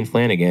podcast, Shalane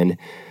Flanagan.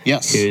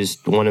 Yes. Who's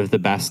one of the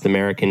best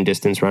American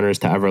distance runners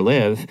to ever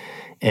live.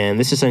 And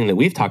this is something that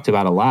we've talked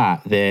about a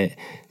lot, that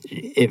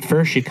at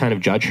first she'd kind of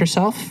judge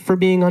herself for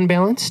being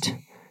unbalanced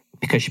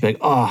because she'd be like,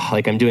 oh,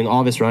 like I'm doing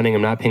all this running,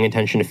 I'm not paying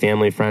attention to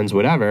family, friends,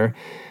 whatever.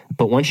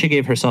 But once she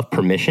gave herself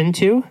permission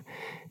to,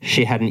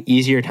 she had an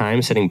easier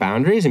time setting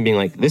boundaries and being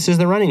like, this is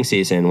the running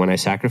season when I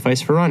sacrifice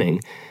for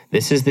running.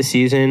 This is the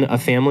season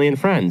of family and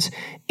friends.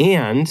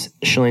 And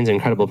Shalane's an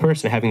incredible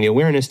person, having the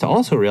awareness to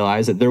also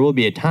realize that there will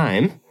be a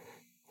time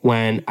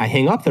when I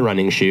hang up the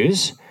running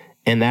shoes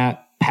and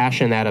that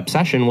passion, that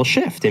obsession will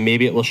shift. And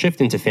maybe it will shift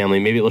into family.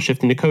 Maybe it will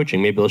shift into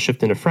coaching. Maybe it will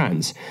shift into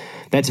friends.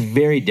 That's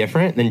very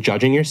different than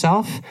judging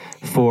yourself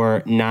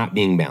for not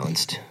being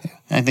balanced.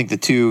 I think the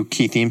two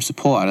key themes to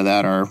pull out of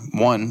that are,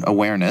 one,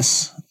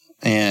 awareness,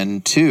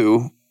 and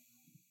two,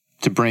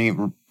 to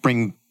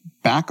bring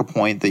back a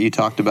point that you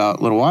talked about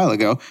a little while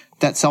ago,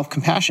 that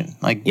self-compassion,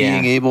 like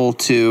being able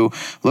to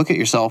look at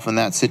yourself in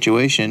that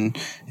situation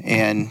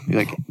and be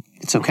like,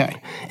 it's okay.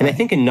 And I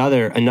think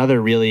another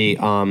really,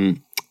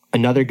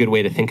 another good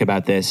way to think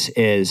about this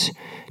is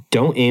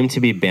don't aim to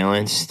be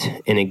balanced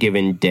in a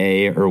given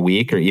day or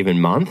week or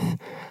even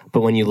month.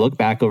 But when you look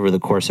back over the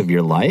course of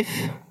your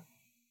life,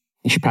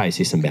 you should probably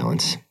see some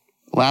balance.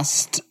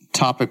 Last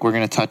topic we're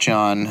going to touch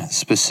on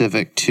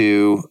specific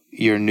to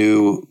your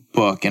new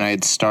book, and I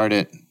had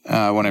started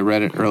when I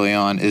read it early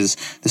on, is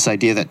this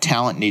idea that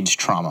talent needs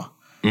trauma.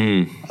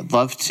 I'd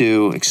love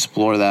to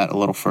explore that a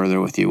little further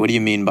with you. What do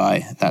you mean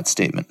by that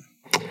statement?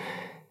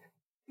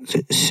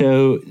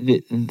 So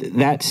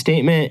that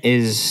statement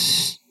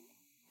is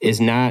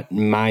not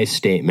my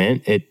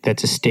statement.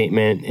 That's a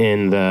statement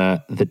in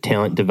the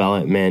talent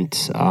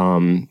development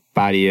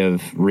body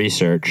of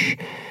research,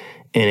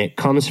 and it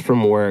comes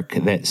from work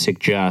that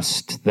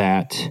suggests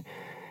that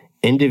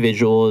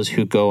individuals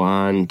who go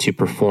on to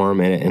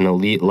perform at an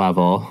elite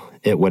level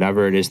at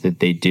whatever it is that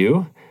they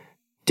do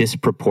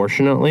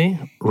disproportionately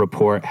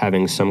report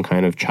having some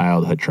kind of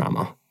childhood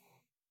trauma.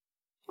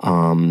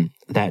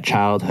 That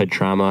childhood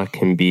trauma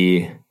can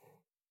be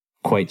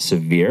quite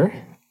severe.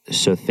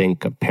 So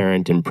think a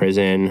parent in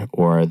prison,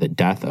 or the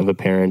death of a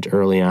parent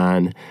early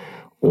on,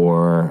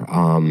 or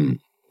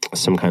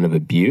some kind of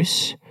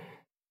abuse.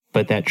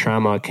 But that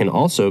trauma can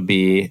also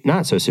be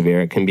not so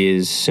severe. It can be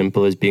as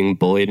simple as being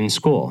bullied in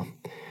school.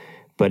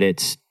 But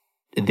it's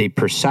the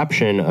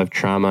perception of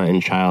trauma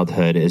in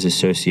childhood is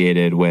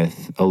associated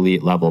with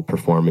elite level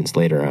performance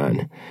later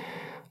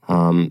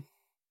on.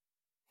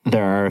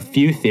 There are a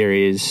few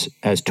theories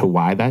as to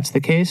why that's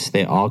the case.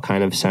 They all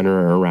kind of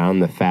center around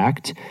the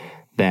fact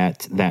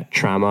that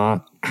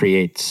trauma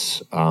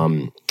creates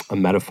a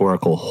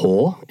metaphorical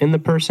hole in the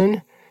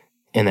person,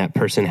 and that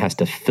person has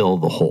to fill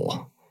the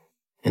hole.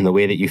 And the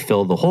way that you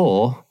fill the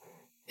hole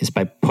is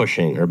by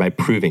pushing or by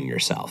proving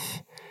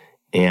yourself.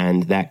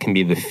 And that can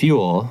be the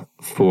fuel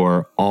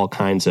for all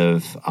kinds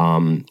of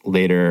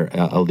later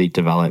elite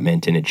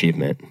development and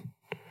achievement.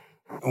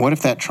 What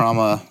if that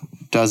trauma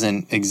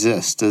doesn't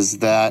exist? Does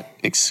that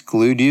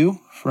exclude you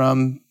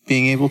from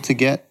being able to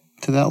get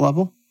to that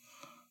level?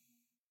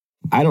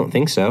 I don't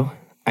think so.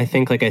 I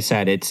think, like I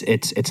said,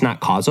 it's not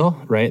causal,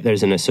 right?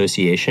 There's an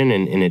association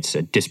and it's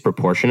a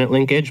disproportionate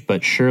linkage,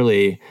 but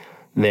surely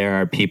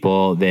there are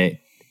people that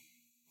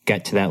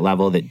get to that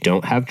level that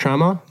don't have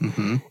trauma.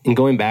 Mm-hmm. And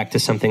going back to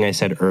something I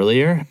said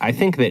earlier, I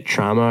think that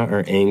trauma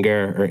or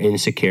anger or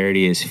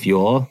insecurity as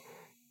fuel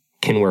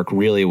can work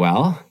really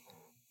well.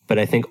 But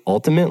I think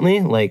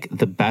ultimately, like,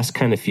 the best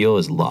kind of fuel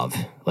is love.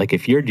 Like,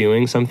 if you're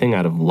doing something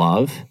out of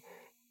love,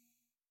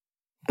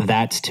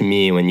 that's, to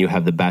me, when you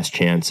have the best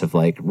chance of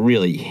like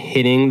really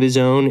hitting the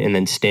zone and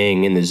then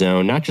staying in the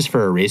zone, not just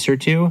for a race or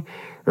two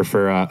or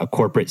for a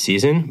corporate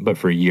season, but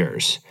for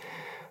years.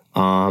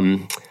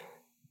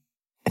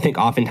 I think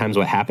oftentimes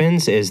what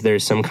happens is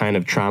there's some kind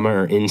of trauma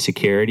or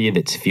insecurity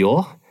that's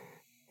fuel.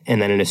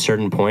 And then at a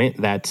certain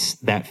point,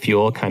 that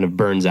fuel kind of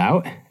burns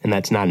out, and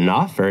that's not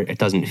enough, or it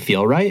doesn't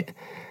feel right.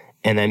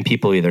 And then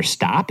people either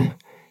stop,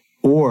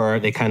 or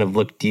they kind of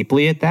look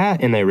deeply at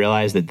that and they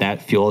realize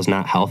that fuel is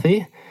not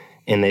healthy,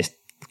 and they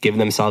give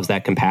themselves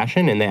that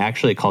compassion, and they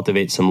actually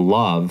cultivate some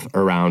love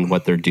around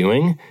what they're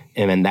doing.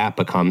 And then that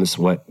becomes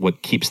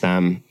what keeps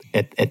them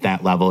at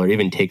that level, or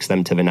even takes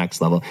them to the next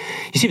level.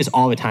 You see this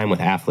all the time with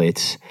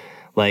athletes.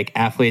 Like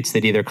athletes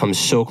that either come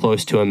so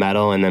close to a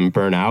medal and then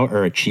burn out,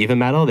 or achieve a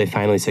medal, they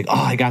finally say, oh,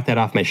 I got that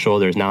off my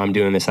shoulders. Now I'm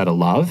doing this out of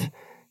love.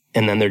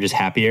 And then they're just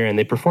happier and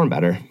they perform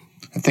better.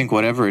 I think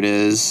whatever it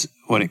is,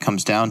 what it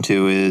comes down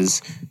to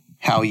is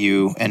how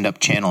you end up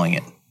channeling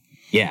it.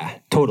 Yeah,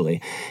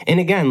 totally. And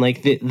again,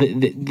 like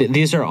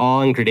these are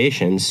all in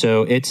gradations.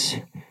 So it's,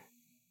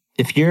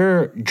 if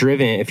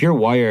you're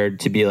wired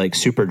to be like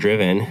super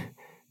driven,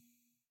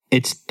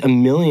 it's a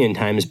million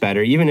times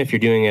better, even if you're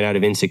doing it out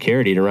of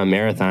insecurity, to run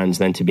marathons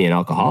than to be an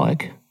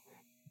alcoholic.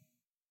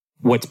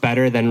 What's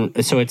better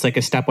than, so it's like a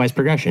stepwise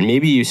progression.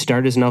 Maybe you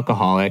start as an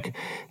alcoholic,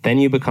 then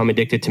you become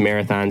addicted to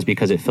marathons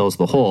because it fills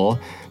the hole,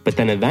 but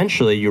then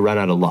eventually you run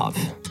out of love.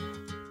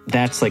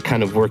 That's like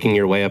kind of working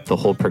your way up the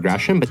whole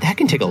progression, but that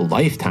can take a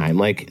lifetime.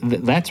 Like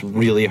that's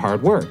really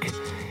hard work.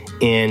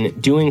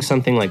 And doing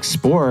something like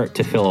sport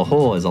to fill a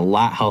hole is a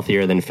lot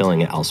healthier than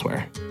filling it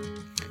elsewhere.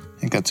 I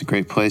think that's a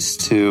great place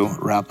to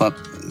wrap up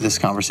this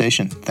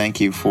conversation.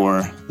 Thank you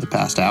for the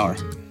past hour.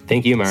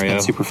 Thank you, Mario.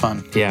 It's been super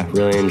fun. Yeah,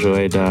 really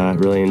enjoyed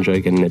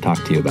getting to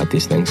talk to you about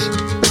these things.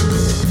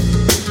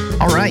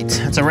 All right,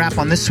 that's a wrap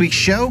on this week's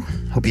show.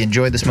 Hope you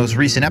enjoyed this most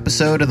recent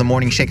episode of the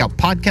Morning Shakeout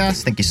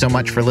podcast. Thank you so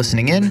much for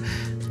listening in.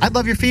 I'd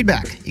love your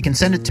feedback. You can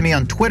send it to me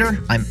on Twitter.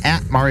 I'm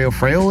at Mario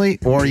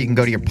Fraioli, or you can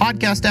go to your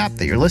podcast app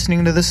that you're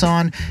listening to this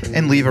on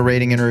and leave a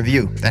rating and a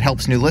review. That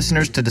helps new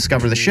listeners to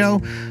discover the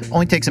show.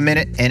 Only takes a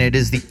minute, and it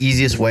is the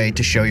easiest way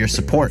to show your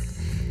support.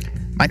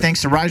 My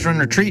thanks to Rise Run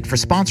Retreat for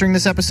sponsoring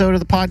this episode of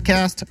the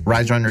podcast.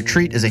 Rise Run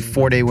Retreat is a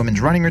 4-day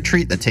women's running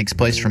retreat that takes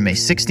place from May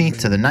 16th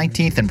to the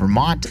 19th in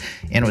Vermont,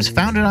 and was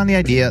founded on the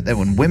idea that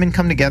when women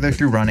come together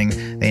through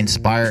running, they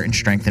inspire and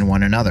strengthen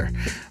one another.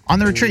 On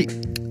the retreat,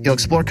 you'll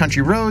explore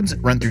country roads,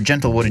 run through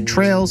gentle wooded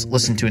trails,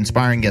 listen to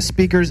inspiring guest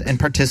speakers, and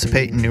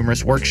participate in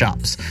numerous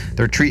workshops.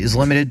 The retreat is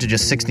limited to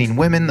just 16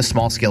 women. The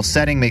small-scale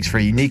setting makes for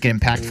a unique and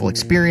impactful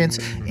experience,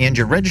 and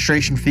your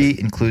registration fee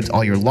includes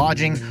all your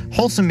lodging,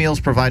 wholesome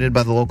meals provided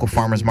by the local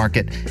farmers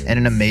market, and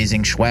an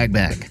amazing swag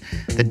bag.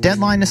 The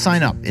deadline to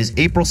sign up is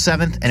April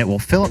 7th, and it will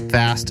fill up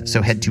fast,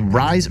 so head to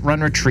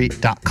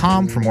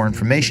riserunretreat.com for more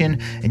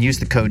information and use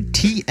the code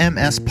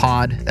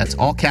TMSPOD, that's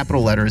all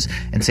capital letters,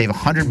 and save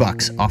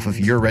 $100 off of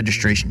your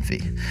registration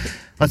fee.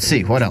 Let's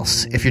see, what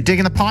else? If you're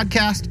digging the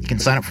podcast, you can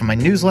sign up for my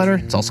newsletter.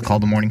 It's also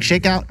called The Morning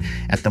Shakeout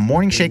at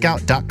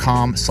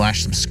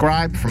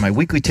themorningshakeout.com/subscribe for my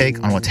weekly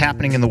take on what's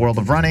happening in the world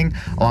of running,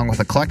 along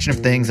with a collection of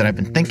things that I've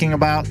been thinking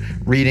about,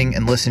 reading,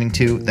 and listening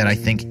to that I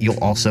think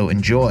you'll also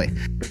enjoy.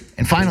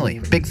 And finally,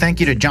 big thank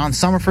you to John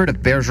Summerford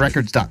of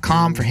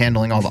BearsRecords.com for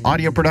handling all the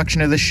audio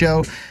production of this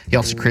show. He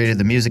also created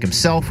the music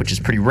himself, which is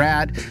pretty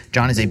rad.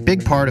 John is a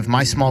big part of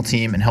my small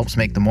team and helps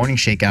make The Morning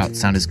Shakeout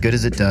sound as good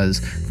as it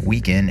does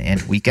week in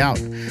and week out.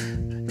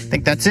 I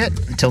think that's it.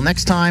 Until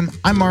next time,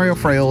 I'm Mario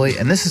Fraioli,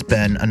 and this has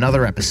been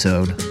another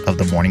episode of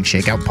the Morning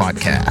Shakeout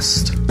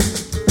Podcast.